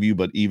that I gave you,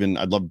 but even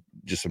I'd love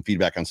just some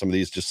feedback on some of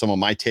these, just some of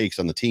my takes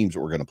on the teams that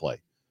we're going to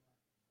play.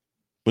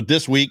 But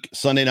this week,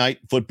 Sunday night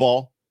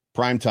football,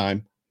 prime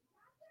time,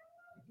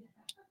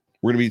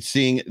 we're going to be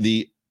seeing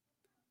the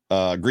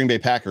Green Bay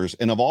Packers.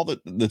 And of all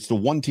that's the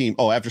one team.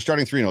 Oh, after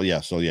starting 3-0.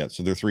 Yeah. So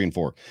they're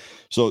 3-4.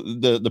 So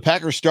the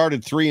Packers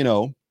started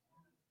 3-0.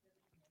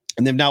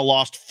 And they've now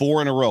lost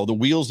 4 in a row. The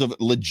wheels have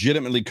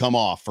legitimately come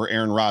off for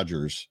Aaron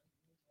Rodgers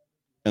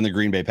and the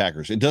Green Bay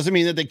Packers. It doesn't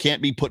mean that they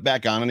can't be put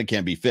back on and it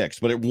can't be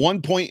fixed. But at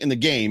one point in the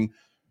game,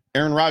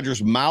 Aaron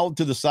Rodgers mouthed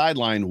to the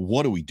sideline,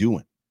 "What are we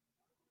doing?"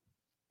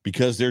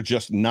 Because they're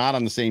just not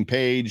on the same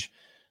page.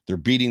 They're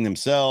beating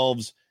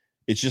themselves.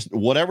 It's just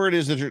whatever it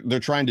is that they're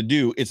trying to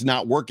do, it's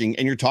not working.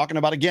 And you're talking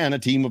about, again, a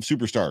team of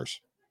superstars.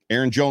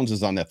 Aaron Jones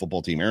is on that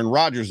football team. Aaron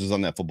Rodgers is on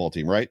that football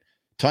team, right?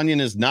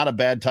 Tonyan is not a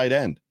bad tight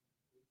end.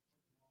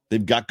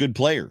 They've got good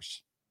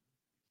players.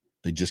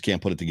 They just can't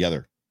put it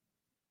together.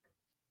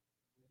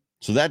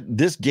 So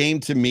this game,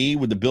 to me,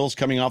 with the Bills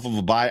coming off of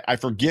a bye, I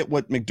forget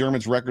what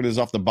McDermott's record is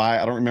off the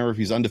bye. I don't remember if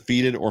he's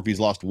undefeated or if he's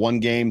lost one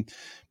game,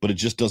 but it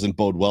just doesn't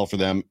bode well for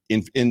them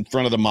in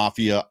front of the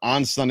Mafia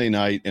on Sunday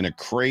night in a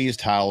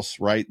crazed house,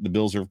 right? The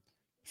Bills are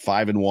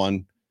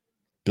 5-1.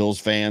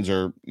 Bills fans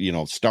are,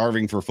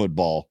 starving for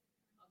football.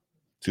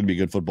 It's going to be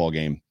a good football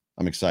game.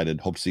 I'm excited.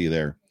 Hope to see you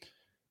there.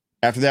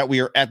 After that, we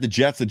are at the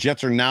Jets. The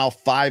Jets are now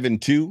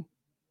 5-2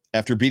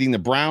 after beating the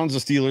Browns, the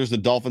Steelers, the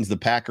Dolphins, the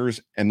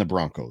Packers, and the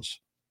Broncos.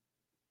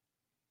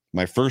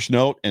 My first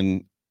note,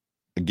 and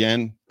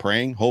again,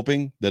 praying,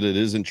 hoping that it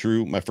isn't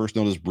true. My first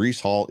note is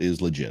Breece Hall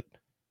is legit.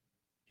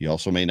 He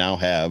also may now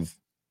have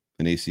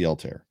an ACL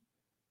tear.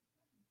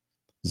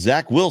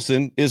 Zach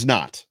Wilson is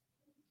not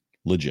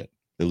legit,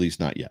 at least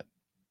not yet.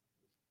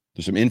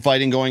 There's some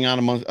infighting going on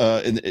among,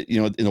 in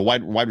the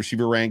wide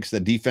receiver ranks.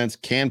 That defense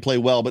can play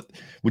well, but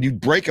when you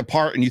break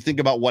apart and you think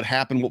about what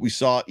happened, what we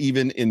saw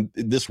even in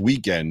this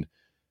weekend,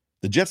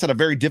 the Jets had a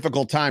very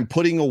difficult time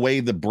putting away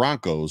the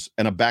Broncos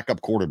and a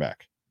backup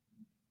quarterback.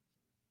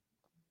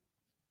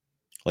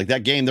 Like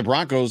that game, the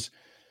Broncos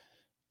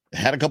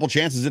had a couple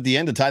chances at the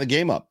end to tie the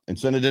game up and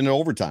send it into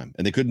overtime,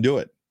 and they couldn't do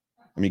it.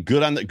 I mean,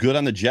 good on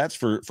the Jets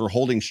for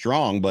holding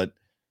strong, but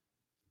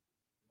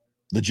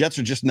the Jets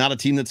are just not a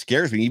team that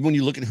scares me. Even when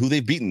you look at who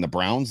they've beaten, the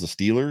Browns, the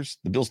Steelers,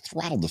 the Bills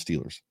throttled the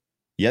Steelers.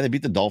 Yeah, they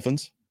beat the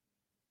Dolphins.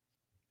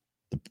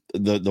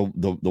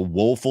 the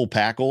woeful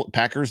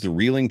Packers, the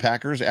reeling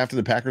Packers, after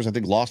the Packers, I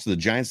think, lost to the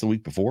Giants the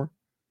week before.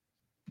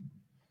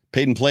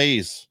 Peyton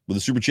Plays with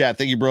a super chat.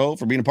 Thank you, bro,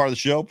 for being a part of the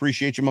show.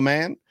 Appreciate you, my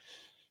man.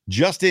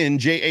 Justin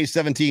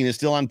JA17 is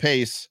still on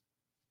pace.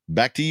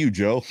 Back to you,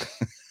 Joe.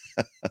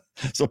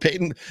 So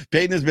Peyton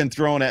has been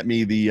throwing at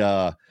me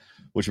the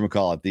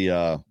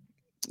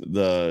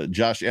the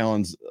Josh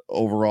Allen's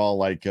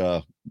overall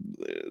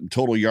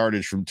total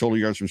yards from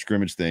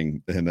scrimmage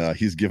thing, and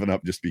he's given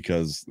up just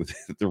because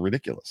they're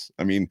ridiculous.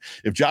 I mean,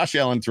 if Josh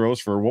Allen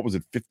throws for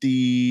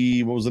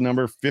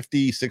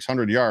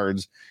 5,600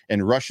 yards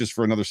and rushes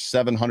for another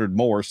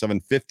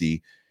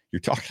 750, you're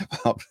talking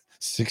about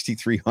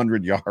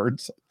 6,300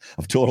 yards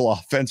of total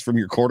offense from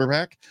your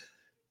quarterback.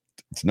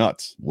 It's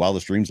nuts.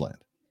 Wildest dreams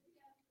land.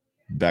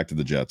 Back to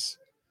the Jets.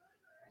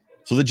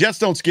 So the Jets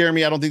don't scare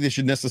me. I don't think they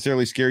should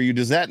necessarily scare you.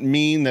 Does that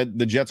mean that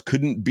the Jets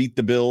couldn't beat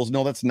the Bills?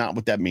 No, that's not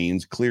what that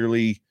means.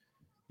 Clearly,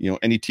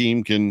 any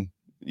team can,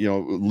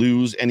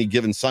 lose any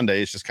given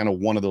Sunday. It's just kind of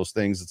one of those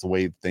things. It's the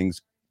way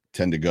things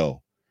tend to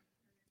go.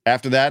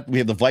 After that, we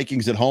have the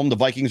Vikings at home. The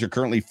Vikings are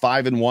currently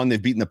 5-1.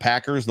 They've beaten the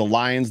Packers, the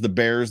Lions, the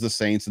Bears, the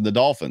Saints, and the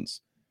Dolphins.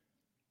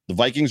 The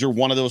Vikings are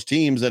one of those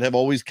teams that have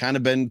always kind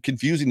of been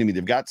confusing to me.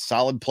 They've got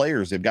solid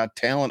players. They've got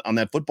talent on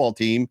that football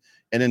team.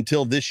 And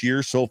until this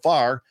year so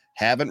far,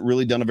 haven't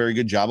really done a very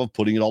good job of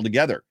putting it all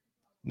together.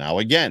 Now,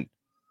 again,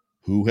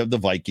 who have the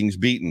Vikings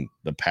beaten?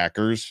 The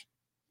Packers,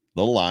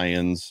 the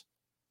Lions,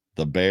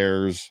 the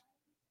Bears,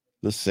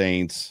 the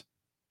Saints,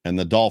 and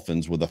the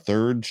Dolphins with a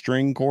third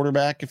string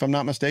quarterback, if I'm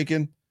not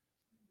mistaken.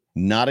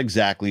 Not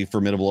exactly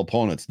formidable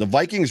opponents. The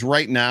Vikings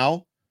right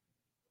now,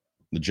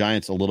 the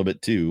Giants a little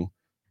bit too.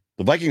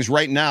 The Vikings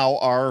right now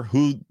are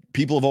who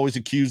people have always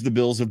accused the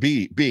Bills of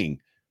being.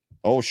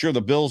 Oh, sure,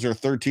 the Bills are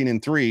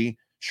 13-3.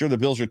 Sure, the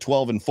Bills are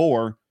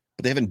 12-4.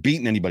 But they haven't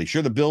beaten anybody.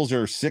 Sure, the Bills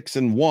are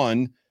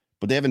 6-1,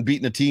 but they haven't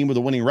beaten a team with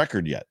a winning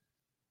record yet.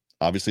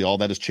 Obviously, all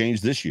that has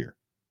changed this year.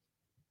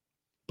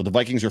 But the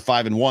Vikings are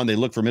 5-1. They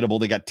look formidable.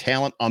 They got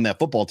talent on that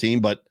football team,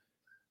 but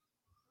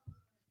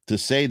to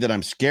say that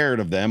I'm scared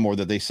of them or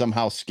that they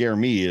somehow scare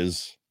me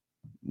is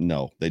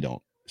no, they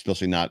don't,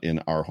 especially not in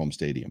our home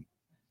stadium.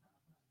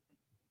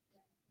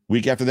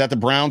 Week after that, the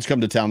Browns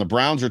come to town. The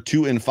Browns are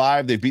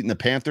 2-5. They've beaten the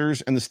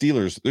Panthers and the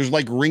Steelers. There's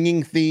like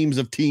ringing themes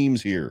of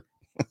teams here.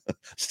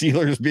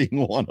 Steelers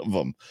being one of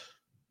them.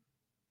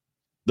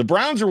 The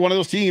Browns are one of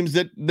those teams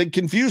that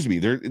confuse me.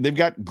 They've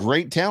got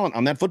great talent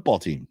on that football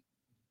team.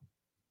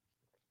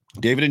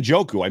 David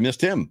Njoku, I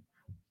missed him.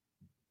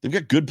 They've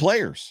got good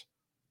players.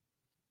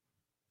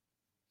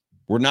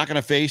 We're not going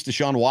to face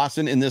Deshaun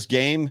Watson in this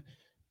game.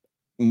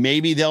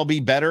 Maybe they'll be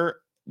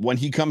better when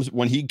he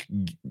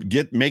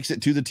makes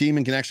it to the team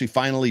and can actually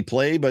finally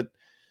play, but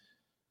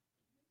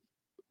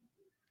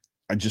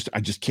I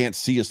just can't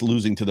see us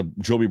losing to the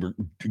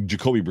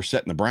Jacoby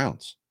Brissett and the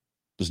Browns.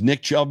 Does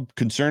Nick Chubb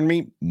concern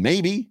me?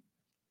 Maybe.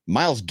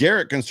 Myles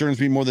Garrett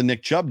concerns me more than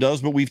Nick Chubb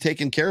does, but we've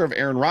taken care of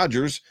Aaron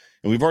Rodgers,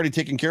 and we've already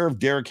taken care of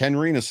Derrick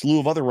Henry and a slew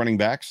of other running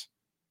backs.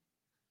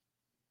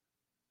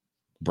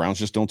 Browns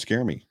just don't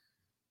scare me.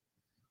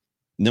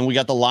 And then we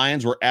got the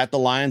Lions. We're at the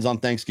Lions on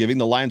Thanksgiving.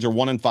 The Lions are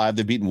 1-5.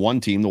 They've beaten one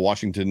team, the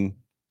Washington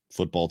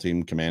football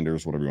team,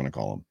 Commanders, whatever you want to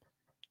call them,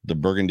 the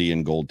burgundy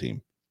and gold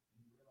team.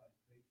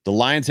 The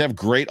Lions have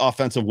great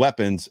offensive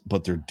weapons,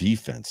 but their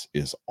defense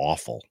is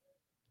awful.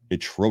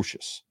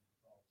 Atrocious.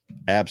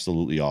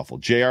 Absolutely awful.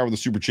 JR with a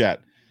super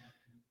chat.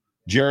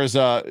 JR is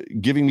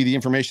giving me the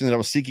information that I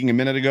was seeking a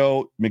minute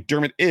ago.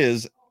 McDermott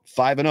is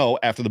 5-0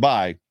 after the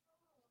bye.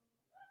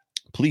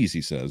 Please,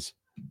 he says,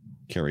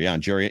 carry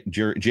on. JR,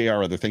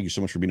 thank you so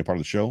much for being a part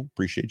of the show.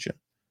 Appreciate you.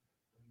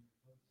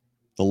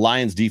 The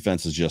Lions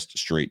defense is just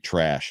straight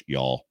trash,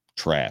 y'all.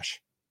 Trash.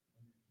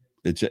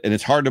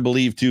 It's hard to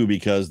believe too,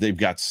 because they've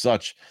got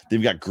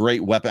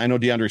great weapons. I know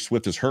DeAndre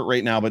Swift is hurt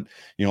right now, but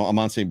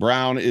Amon St.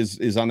 Brown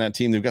is on that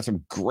team. They've got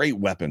some great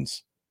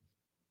weapons.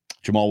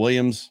 Jamal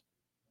Williams.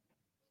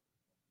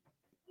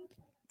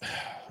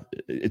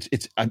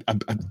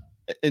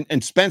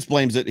 And Spence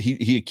blames it.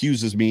 He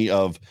accuses me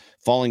of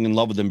falling in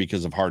love with them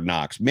because of Hard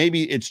Knocks.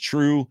 Maybe it's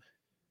true.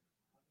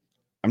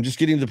 I'm just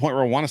getting to the point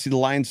where I want to see the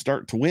Lions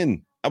start to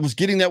win. I was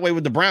getting that way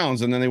with the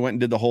Browns, and then they went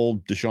and did the whole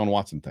Deshaun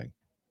Watson thing.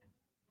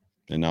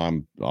 And now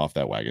I'm off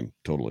that wagon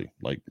totally.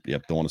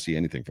 Don't want to see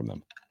anything from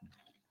them.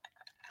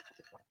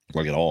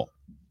 At all.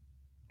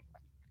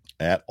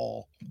 At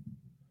all.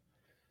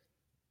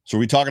 So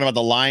are we talking about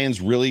the Lions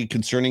really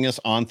concerning us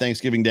on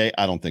Thanksgiving Day?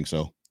 I don't think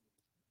so.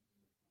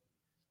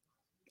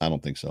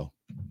 And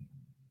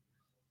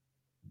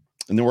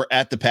then we're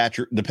at the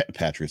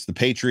Patriots. The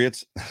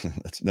Patriots.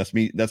 That's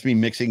me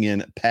mixing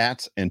in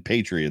Pats and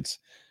Patriots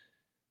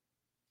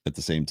at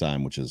the same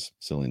time, which is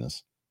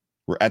silliness.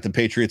 We're at the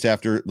Patriots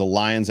after the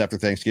Lions after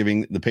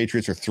Thanksgiving. The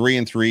Patriots are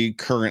 3-3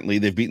 currently.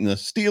 They've beaten the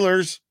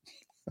Steelers,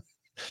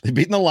 they've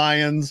beaten the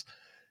Lions,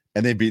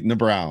 and they've beaten the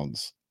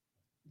Browns.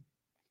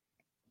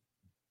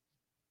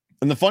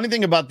 And the funny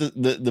thing about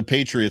the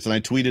Patriots, and I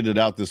tweeted it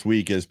out this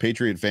week, is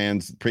Patriot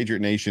fans, Patriot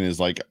Nation is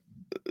like,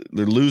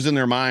 they're losing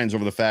their minds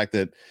over the fact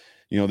that,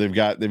 they've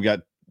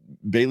got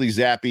Bailey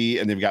Zappi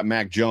and they've got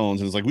Mac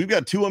Jones. And it's like, we've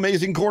got two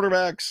amazing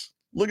quarterbacks.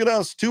 Look at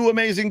us, two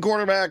amazing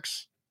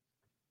quarterbacks.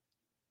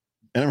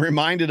 And I'm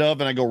reminded of,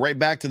 and I go right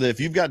back to if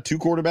you've got two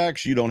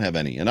quarterbacks, you don't have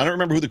any. And I don't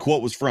remember who the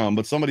quote was from,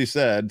 but somebody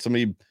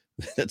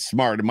that's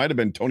smart. It might have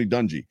been Tony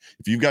Dungy.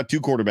 If you've got two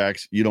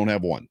quarterbacks, you don't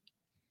have one.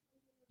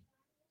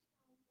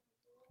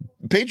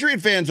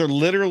 Patriot fans are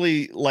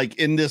literally like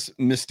in this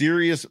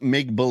mysterious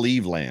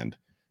make-believe land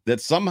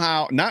that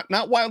somehow,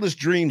 not wildest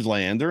dreams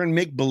land, they're in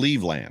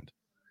make-believe land.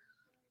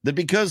 That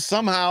because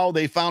somehow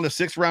they found a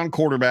 6th-round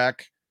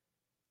quarterback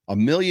a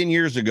million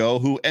years ago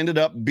who ended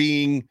up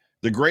being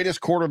the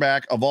greatest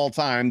quarterback of all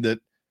time, that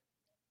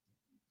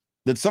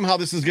somehow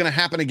this is going to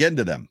happen again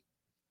to them.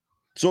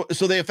 So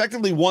they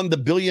effectively won the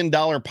 $1 billion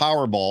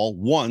Powerball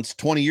once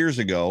 20 years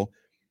ago.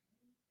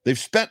 They've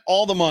spent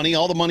all the money.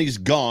 All the money's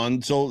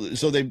gone. So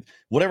they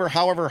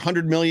however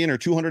 100 million or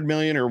 200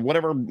 million or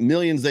whatever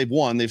millions they've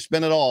won, they've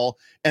spent it all.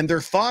 And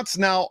their thoughts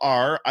now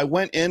are, I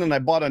went in and I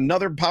bought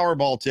another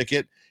Powerball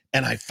ticket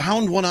and I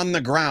found one on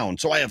the ground.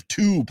 So I have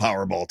 2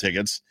 Powerball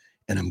tickets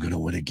and I'm going to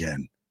win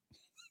again.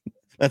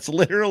 That's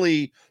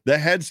literally the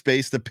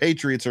headspace the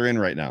Patriots are in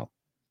right now.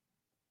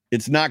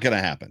 It's not going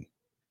to happen.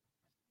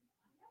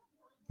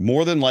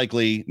 More than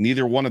likely,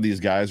 neither one of these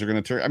guys are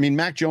going to turn. I mean,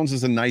 Mac Jones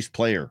is a nice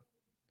player.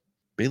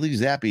 Bailey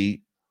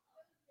Zappi,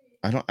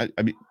 I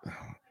mean,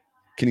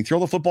 can he throw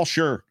the football?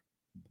 Sure.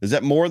 Is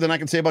that more than I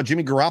can say about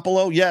Jimmy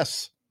Garoppolo?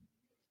 Yes.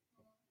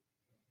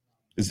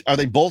 Are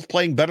they both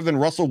playing better than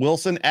Russell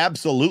Wilson?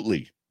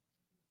 Absolutely.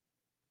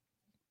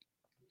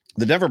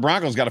 The Denver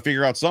Broncos got to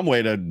figure out some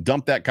way to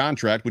dump that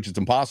contract, which is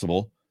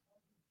impossible,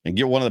 and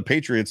get one of the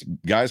Patriots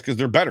guys because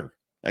they're better.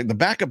 Like the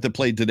backup that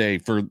played today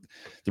for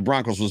the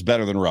Broncos was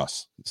better than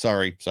Russ.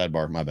 Sorry,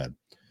 sidebar, my bad.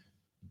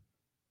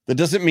 That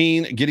doesn't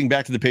mean, getting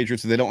back to the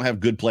Patriots, that they don't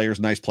have good players,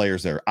 nice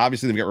players there.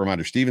 Obviously, they've got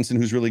Ramondre Stevenson,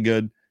 who's really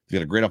good. They've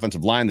got a great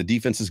offensive line. The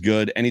defense is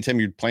good. Anytime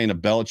you're playing a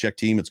Belichick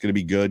team, it's going to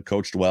be good,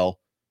 coached well.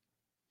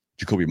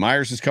 Jacoby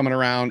Myers is coming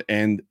around,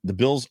 and the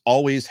Bills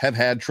always have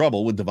had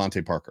trouble with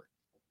Devontae Parker.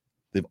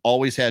 They've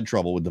always had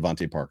trouble with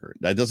Devontae Parker.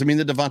 That doesn't mean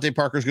that Devontae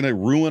Parker is going to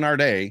ruin our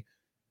day.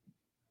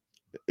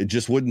 It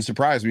just wouldn't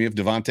surprise me if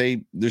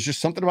Devontae, there's just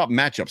something about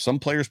matchups. Some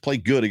players play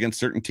good against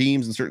certain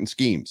teams and certain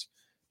schemes.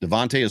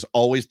 Devontae has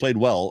always played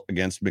well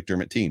against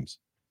McDermott teams.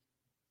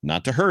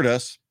 Not to hurt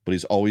us, but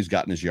he's always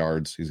gotten his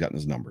yards. He's gotten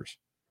his numbers.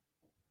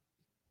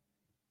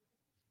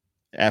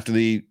 After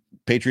the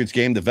Patriots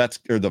game,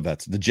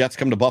 the Jets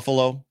come to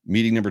Buffalo,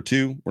 meeting number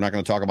 2. We're not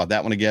going to talk about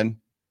that one again.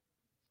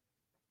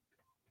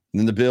 And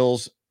then the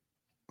Bills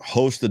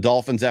host the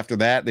Dolphins after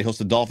that. They host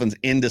the Dolphins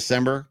in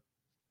December.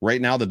 Right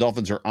now, the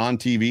Dolphins are on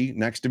TV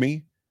next to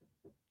me,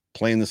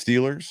 playing the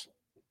Steelers.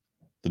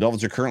 The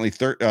Dolphins are currently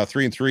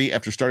 3-3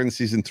 after starting the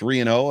season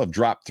 3-0. Have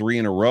dropped 3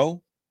 in a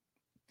row.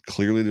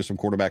 Clearly, there's some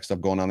quarterback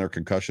stuff going on there,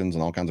 concussions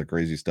and all kinds of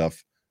crazy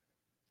stuff.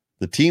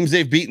 The teams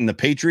they've beaten, the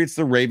Patriots,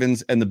 the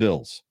Ravens, and the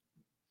Bills.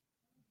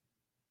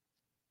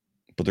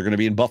 But they're going to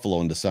be in Buffalo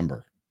in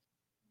December.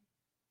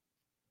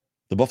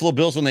 The Buffalo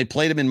Bills, when they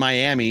played them in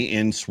Miami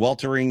in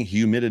sweltering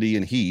humidity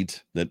and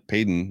heat that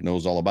Peyton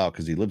knows all about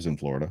because he lives in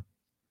Florida,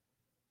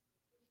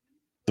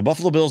 the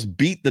Buffalo Bills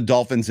beat the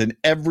Dolphins in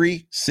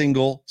every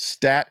single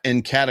stat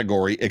and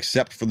category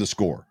except for the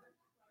score.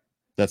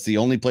 That's the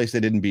only place they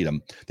didn't beat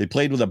them. They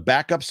played with a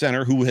backup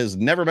center who has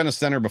never been a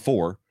center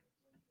before.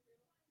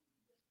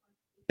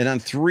 And on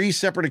 3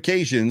 separate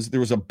occasions, there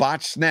was a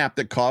botched snap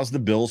that cost the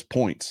Bills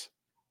points.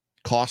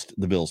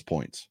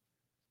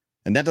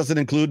 And that doesn't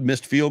include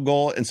missed field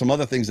goal and some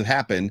other things that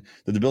happened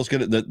that the Bills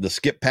could, the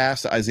skip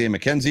pass to Isaiah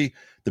McKenzie.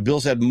 The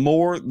Bills had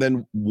more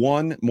than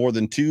 1, more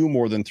than 2,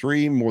 more than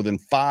 3, more than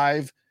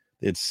 5.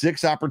 They had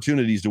 6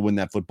 opportunities to win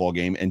that football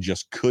game and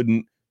just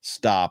couldn't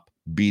stop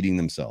beating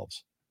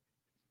themselves.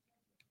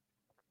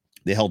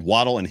 They held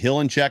Waddle and Hill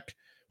in check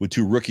with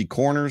 2 rookie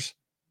corners.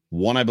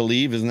 One, I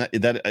believe,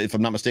 isn't that if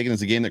I'm not mistaken, is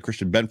the game that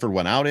Christian Benford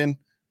went out in,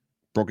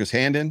 broke his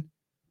hand in.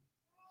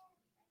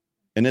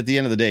 And at the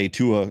end of the day,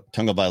 Tua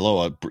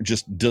Tagovailoa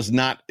just does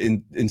not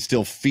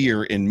instill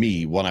fear in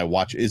me when I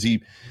watch. Is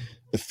he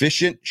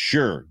efficient?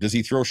 Sure. Does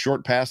he throw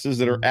short passes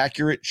that are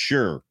accurate?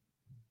 Sure.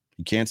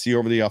 You can't see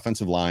over the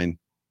offensive line.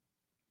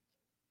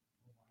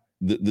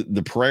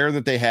 The prayer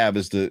that they have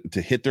is to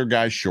hit their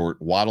guys short,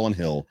 Waddle and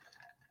Hill,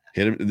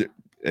 hit him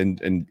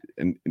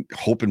and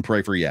hope and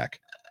pray for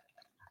Yak.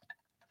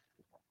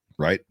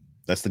 Right?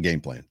 That's the game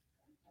plan.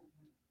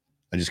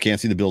 I just can't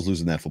see the Bills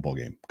losing that football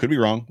game. Could be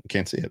wrong. I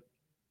can't see it.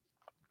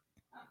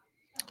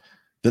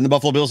 Then the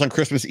Buffalo Bills on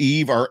Christmas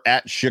Eve are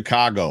at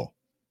Chicago.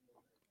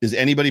 Is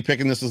anybody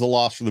picking this as a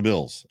loss for the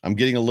Bills? I'm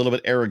getting a little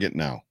bit arrogant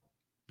now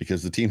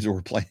because the teams that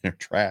we're playing are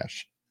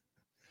trash.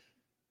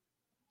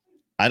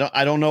 I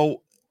don't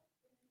know.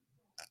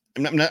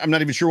 I'm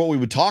not even sure what we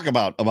would talk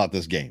about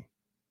this game.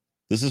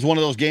 This is one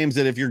of those games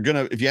that if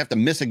you have to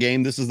miss a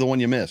game, this is the one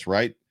you miss,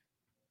 right?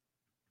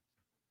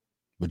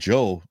 But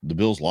Joe, the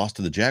Bills lost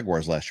to the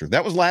Jaguars last year.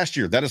 That was last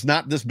year. That is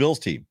not this Bills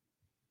team.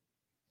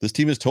 This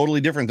team is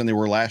totally different than they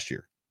were last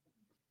year.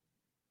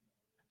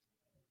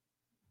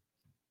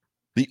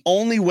 The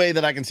only way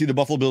that I can see the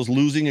Buffalo Bills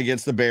losing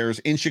against the Bears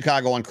in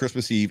Chicago on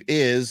Christmas Eve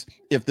is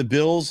if the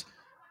Bills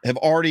have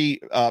already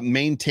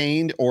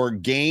maintained or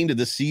gained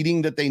the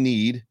seeding that they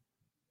need.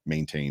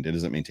 Maintained. It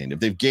isn't maintained.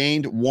 If they've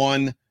gained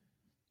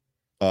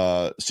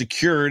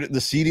secured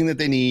the seeding that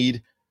they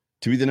need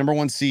to be the number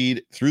one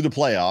seed through the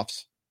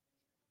playoffs,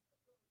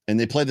 and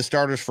they play the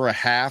starters for a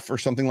half or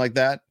something like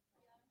that.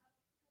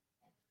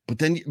 But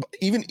then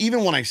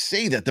even when I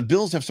say that, the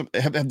Bills have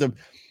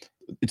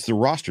it's the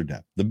roster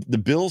depth. The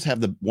Bills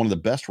have one of the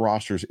best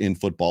rosters in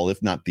football,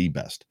 if not the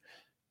best,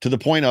 to the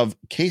point of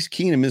Case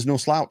Keenum is no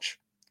slouch.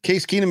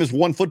 Case Keenum has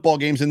won football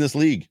games in this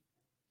league.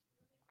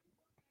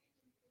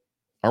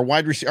 Our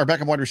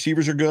backup wide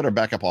receivers are good. Our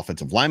backup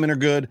offensive linemen are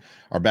good.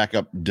 Our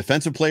backup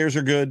defensive players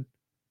are good.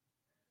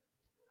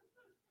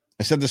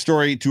 I said the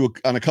story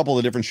on a couple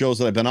of different shows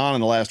that I've been on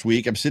in the last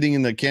week. I'm sitting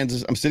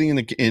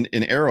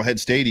in Arrowhead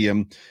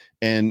Stadium,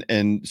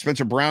 and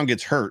Spencer Brown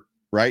gets hurt.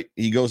 Right,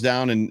 he goes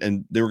down,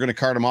 and they were going to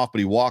cart him off, but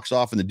he walks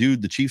off, and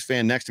the Chiefs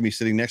fan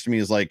sitting next to me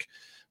is like,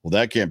 "Well,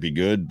 that can't be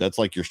good. That's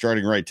like your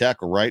starting right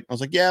tackle, right?" I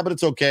was like, "Yeah, but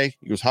it's okay."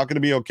 He goes, "How can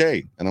it be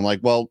okay?" And I'm like,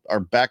 "Well, our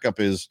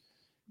backup is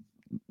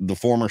the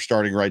former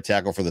starting right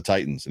tackle for the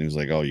Titans." And he was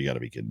like, "Oh, you got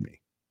to be kidding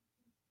me."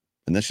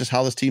 And that's just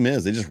how this team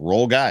is. They just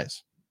roll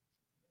guys.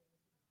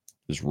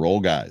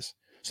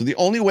 So the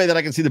only way that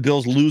I can see the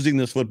Bills losing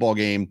this football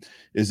game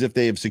is if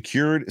they have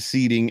secured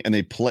seeding and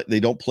they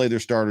don't play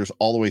their starters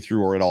all the way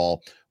through or at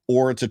all,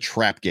 or it's a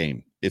trap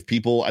game. Some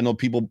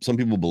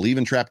people believe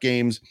in trap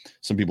games.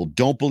 Some people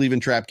don't believe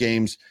in trap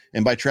games.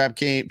 And by trap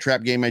game,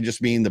 I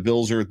just mean the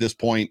Bills are at this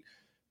point,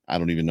 I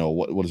don't even know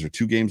what is there,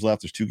 2 games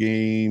left? There's 2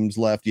 games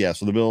left. Yeah.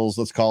 So the Bills,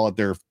 let's call it,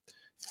 they're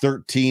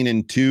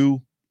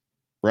 13-2,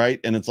 right?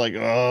 And it's like,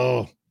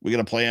 oh, we got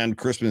to play on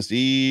Christmas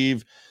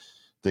Eve,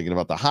 thinking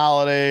about the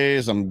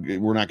holidays.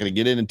 We're not going to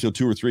get in until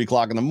 2 or 3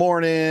 o'clock in the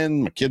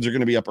morning. My kids are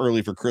going to be up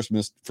early for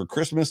Christmas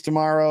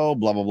tomorrow,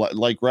 blah, blah,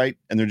 blah. Right.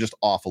 And they're just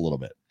off a little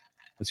bit.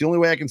 That's the only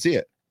way I can see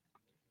it.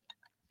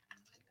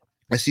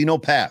 I see no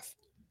path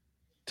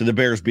to the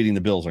Bears beating the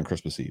Bills on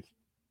Christmas Eve.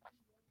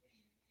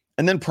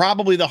 And then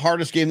probably the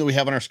hardest game that we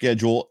have on our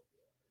schedule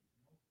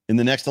in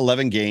the next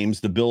 11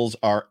 games, the Bills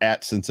are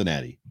at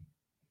Cincinnati.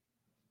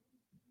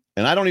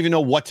 And I don't even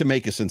know what to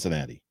make of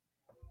Cincinnati.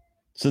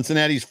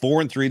 Cincinnati's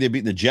 4-3. They've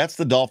beaten the Jets,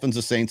 the Dolphins,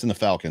 the Saints, and the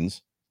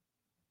Falcons.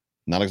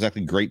 Not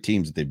exactly great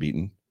teams that they've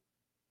beaten.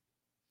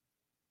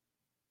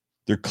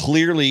 They're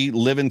clearly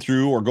living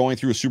through or going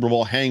through a Super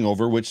Bowl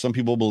hangover, which some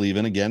people believe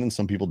in again, and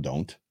some people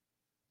don't.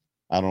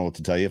 I don't know what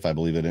to tell you if I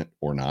believe in it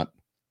or not.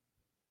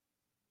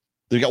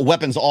 They've got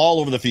weapons all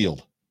over the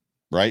field,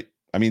 right?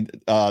 I mean,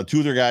 2 of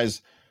their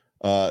guys,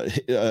 2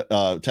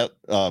 of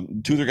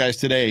their guys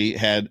today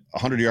had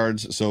 100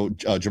 yards. So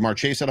Jamar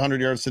Chase had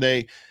 100 yards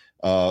today.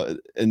 And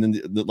then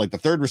the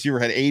third receiver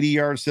had 80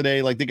 yards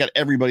today. Like, they got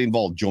everybody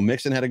involved. Joe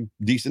Mixon had a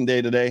decent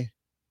day today.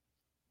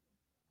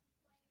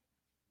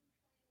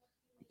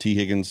 T.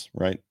 Higgins,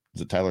 right?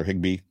 Is it Tyler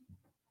Higbee?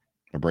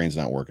 My brain's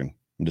not working.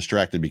 I'm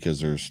distracted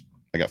because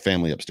I got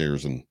family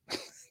upstairs and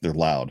they're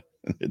loud.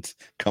 It's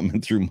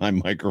coming through my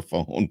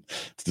microphone.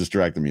 It's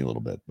distracting me a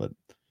little bit, but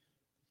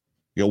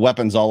you got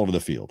weapons all over the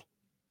field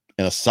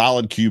and a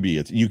solid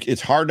QB.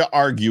 It's hard to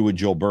argue with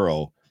Joe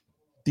Burrow.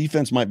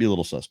 Defense might be a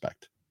little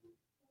suspect.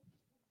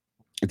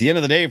 At the end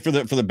of the day, for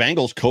the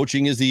Bengals,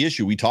 coaching is the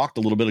issue. We talked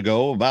a little bit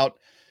ago about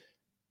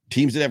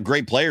teams that have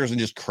great players and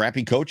just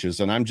crappy coaches,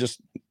 and I'm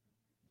just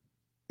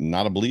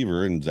not a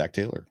believer in Zach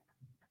Taylor.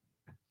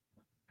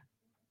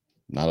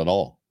 Not at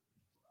all.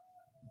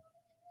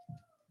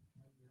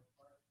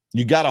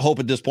 You got to hope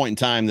at this point in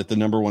time that the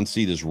number 1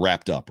 seed is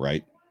wrapped up,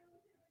 right?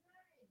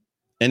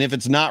 And if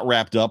it's not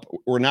wrapped up,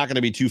 we're not going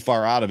to be too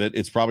far out of it.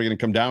 It's probably going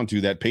to come down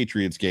to that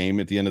Patriots game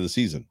at the end of the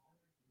season.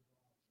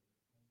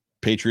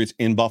 Patriots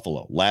in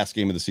Buffalo, last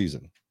game of the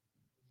season.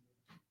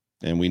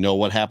 And we know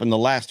what happened the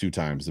last 2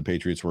 times the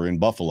Patriots were in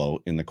Buffalo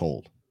in the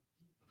cold.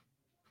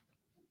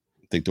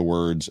 I think the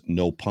words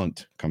 "no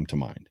punt" come to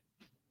mind.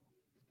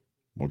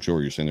 Well,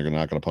 sure, you're saying they're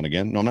not going to punt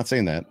again? No, I'm not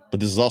saying that.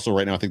 But this is also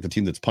right now, I think, the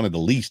team that's punted the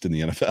least in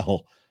the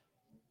NFL,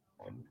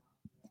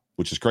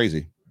 which is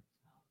crazy.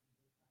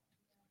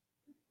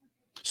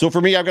 So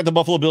for me, I've got the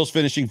Buffalo Bills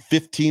finishing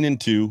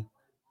 15-2.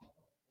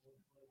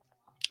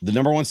 The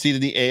number 1 seed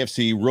in the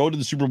AFC, road to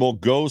the Super Bowl,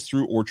 goes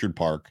through Orchard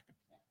Park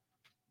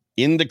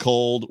in the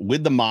cold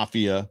with the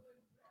Mafia.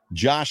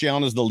 Josh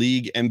Allen is the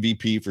league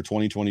MVP for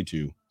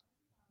 2022.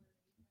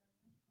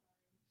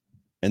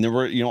 And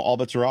then all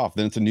bets are off.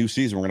 Then it's a new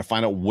season. We're going to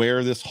find out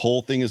where this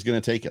whole thing is going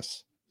to take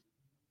us.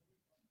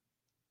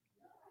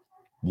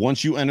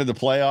 Once you enter the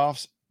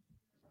playoffs,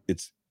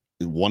 it's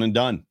one and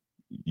done.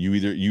 You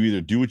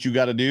either do what you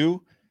got to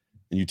do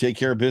and you take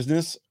care of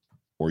business,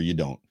 or you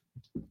don't.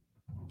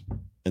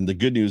 And the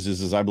good news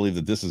is I believe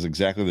that this is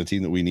exactly the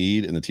team that we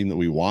need and the team that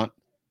we want.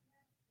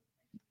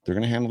 They're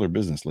going to handle their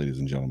business, ladies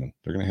and gentlemen.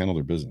 They're going to handle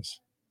their business.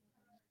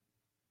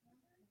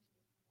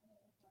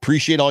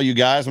 Appreciate all you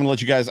guys. I'm going to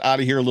let you guys out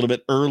of here a little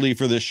bit early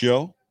for this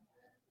show.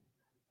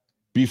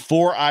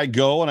 Before I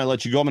go and I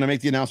let you go, I'm going to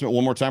make the announcement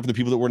one more time for the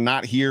people that were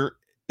not here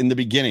in the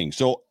beginning.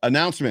 So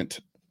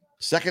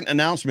second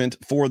announcement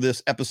for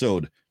this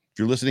episode. If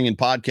you're listening in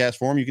podcast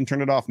form, you can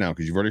turn it off now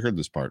because you've already heard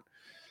this part.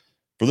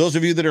 For those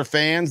of you that are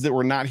fans that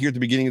were not here at the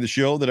beginning of the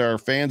show, that are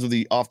fans of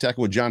the Off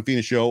Tackle with John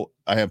Fina show,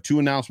 I have two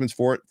announcements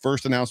for it.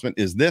 First announcement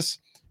is this.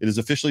 It is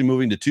officially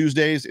moving to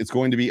Tuesdays. It's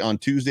going to be on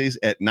Tuesdays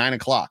at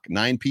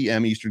 9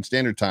 p.m. Eastern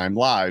Standard Time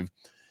live.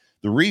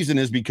 The reason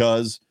is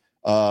because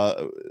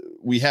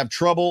we have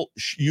trouble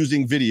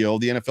using video,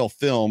 the NFL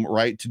film,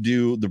 right, to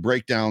do the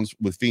breakdowns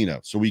with Fina.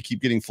 So we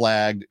keep getting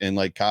flagged and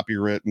like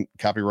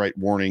copyright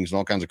warnings and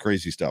all kinds of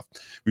crazy stuff.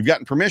 We've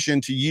gotten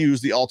permission to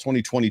use the All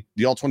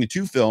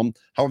 22 film.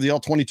 However, the All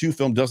 22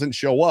 film doesn't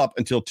show up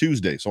until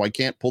Tuesday. So I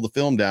can't pull the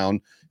film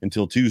down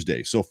until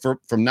Tuesday. So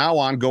from now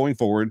on going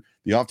forward,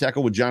 the Off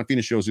Tackle with John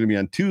Fina show is going to be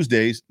on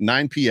Tuesdays,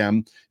 9 p.m.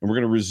 And we're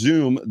going to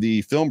resume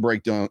the film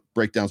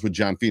breakdowns with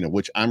John Fina,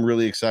 which I'm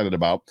really excited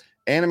about.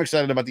 And I'm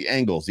excited about the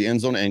angles. The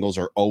end zone angles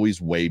are always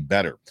way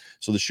better.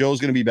 So the show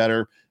is going to be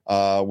better.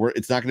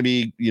 It's not going to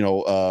be,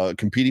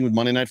 competing with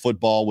Monday Night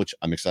Football, which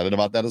I'm excited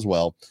about that as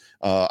well.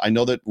 I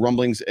know that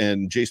Rumblings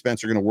and Jay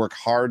Spence are going to work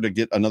hard to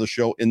get another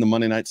show in the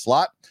Monday night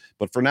slot.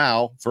 But for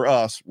now, for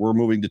us, we're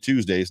moving to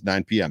Tuesdays,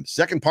 9 p.m.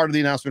 Second part of the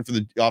announcement for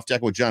the Off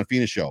Tackle with John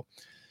Fina show.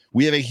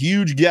 We have a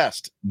huge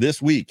guest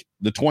this week,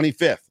 the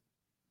 25th,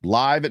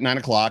 live at 9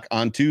 o'clock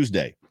on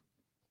Tuesday.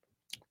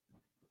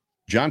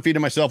 John Fina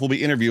and myself will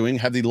be interviewing,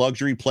 have the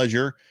luxury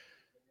pleasure,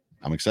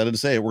 I'm excited to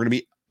say it, we're going to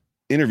be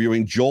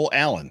interviewing Joel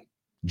Allen,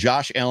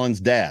 Josh Allen's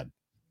dad,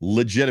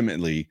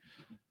 legitimately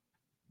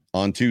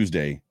on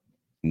Tuesday,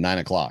 9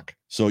 o'clock.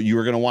 So you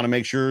are going to want to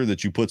make sure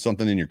that you put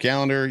something in your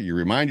calendar, you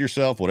remind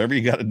yourself, whatever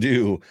you got to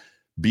do,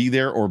 be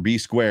there or be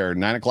square.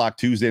 9 o'clock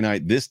Tuesday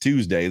night, this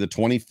Tuesday, the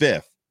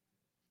 25th,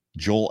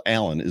 Joel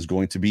Allen is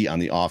going to be on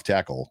the Off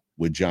Tackle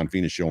with John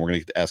Fina show. And we're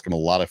going to get to ask him a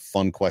lot of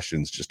fun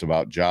questions just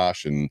about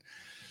Josh, and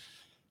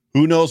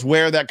who knows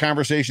where that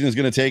conversation is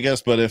going to take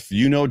us. But if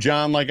you know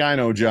John like I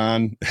know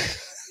John,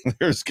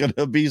 there's going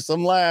to be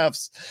some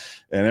laughs.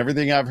 And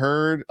everything I've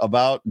heard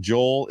about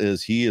Joel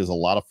is he is a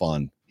lot of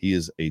fun. He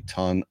is a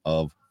ton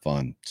of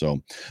fun.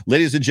 So,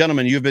 ladies and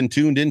gentlemen, you've been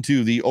tuned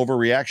into the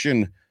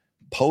Overreaction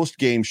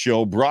post-game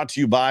show brought to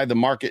you by the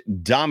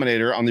Market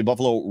Dominator on the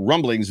Buffalo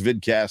Rumblings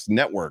Vidcast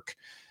Network.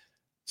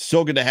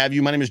 So good to have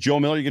you. My name is Joe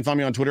Miller. You can find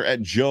me on Twitter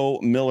at Joe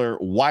Miller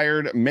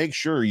Wired. Make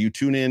sure you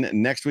tune in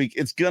next week.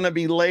 It's going to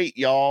be late,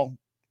 y'all.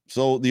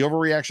 So the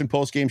Overreaction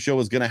post-game show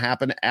is going to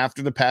happen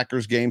after the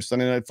Packers game,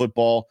 Sunday Night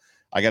Football.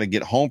 I got to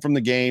get home from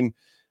the game.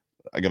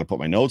 I got to put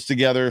my notes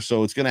together.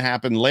 So it's going to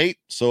happen late.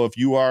 So if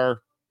you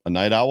are a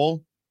night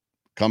owl,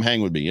 come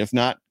hang with me. If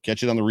not,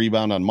 catch it on the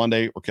rebound on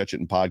Monday or catch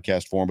it in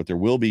podcast form. But there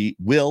will be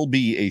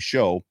a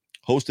show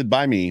hosted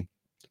by me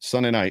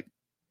Sunday night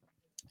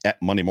at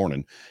Monday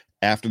morning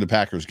after the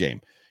Packers game.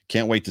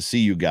 Can't wait to see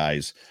you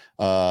guys.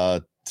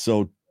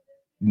 So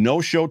no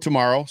show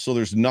tomorrow. So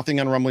there's nothing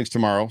on Rumblings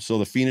tomorrow. So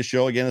the Fina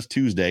show again is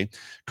Tuesday.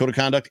 Code of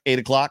Conduct, 8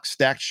 o'clock.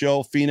 Stacked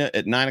show, Fina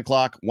at 9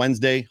 o'clock.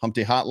 Wednesday, Hump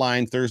Day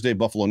Hotline. Thursday,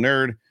 Buffalo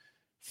Nerd.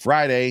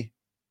 Friday,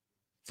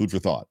 Food for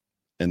Thought.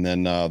 And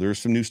then there's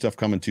some new stuff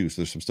coming too.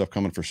 So there's some stuff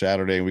coming for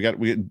Saturday.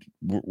 We're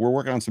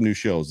working on some new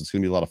shows. It's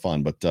going to be a lot of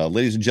fun. But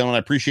ladies and gentlemen, I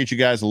appreciate you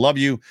guys. I love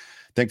you.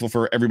 Thankful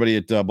for everybody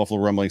at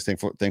Buffalo Rumblings.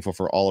 Thankful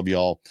for all of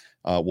y'all.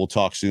 We'll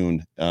talk soon.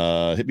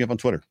 Hit me up on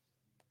Twitter.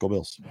 Go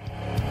Bills.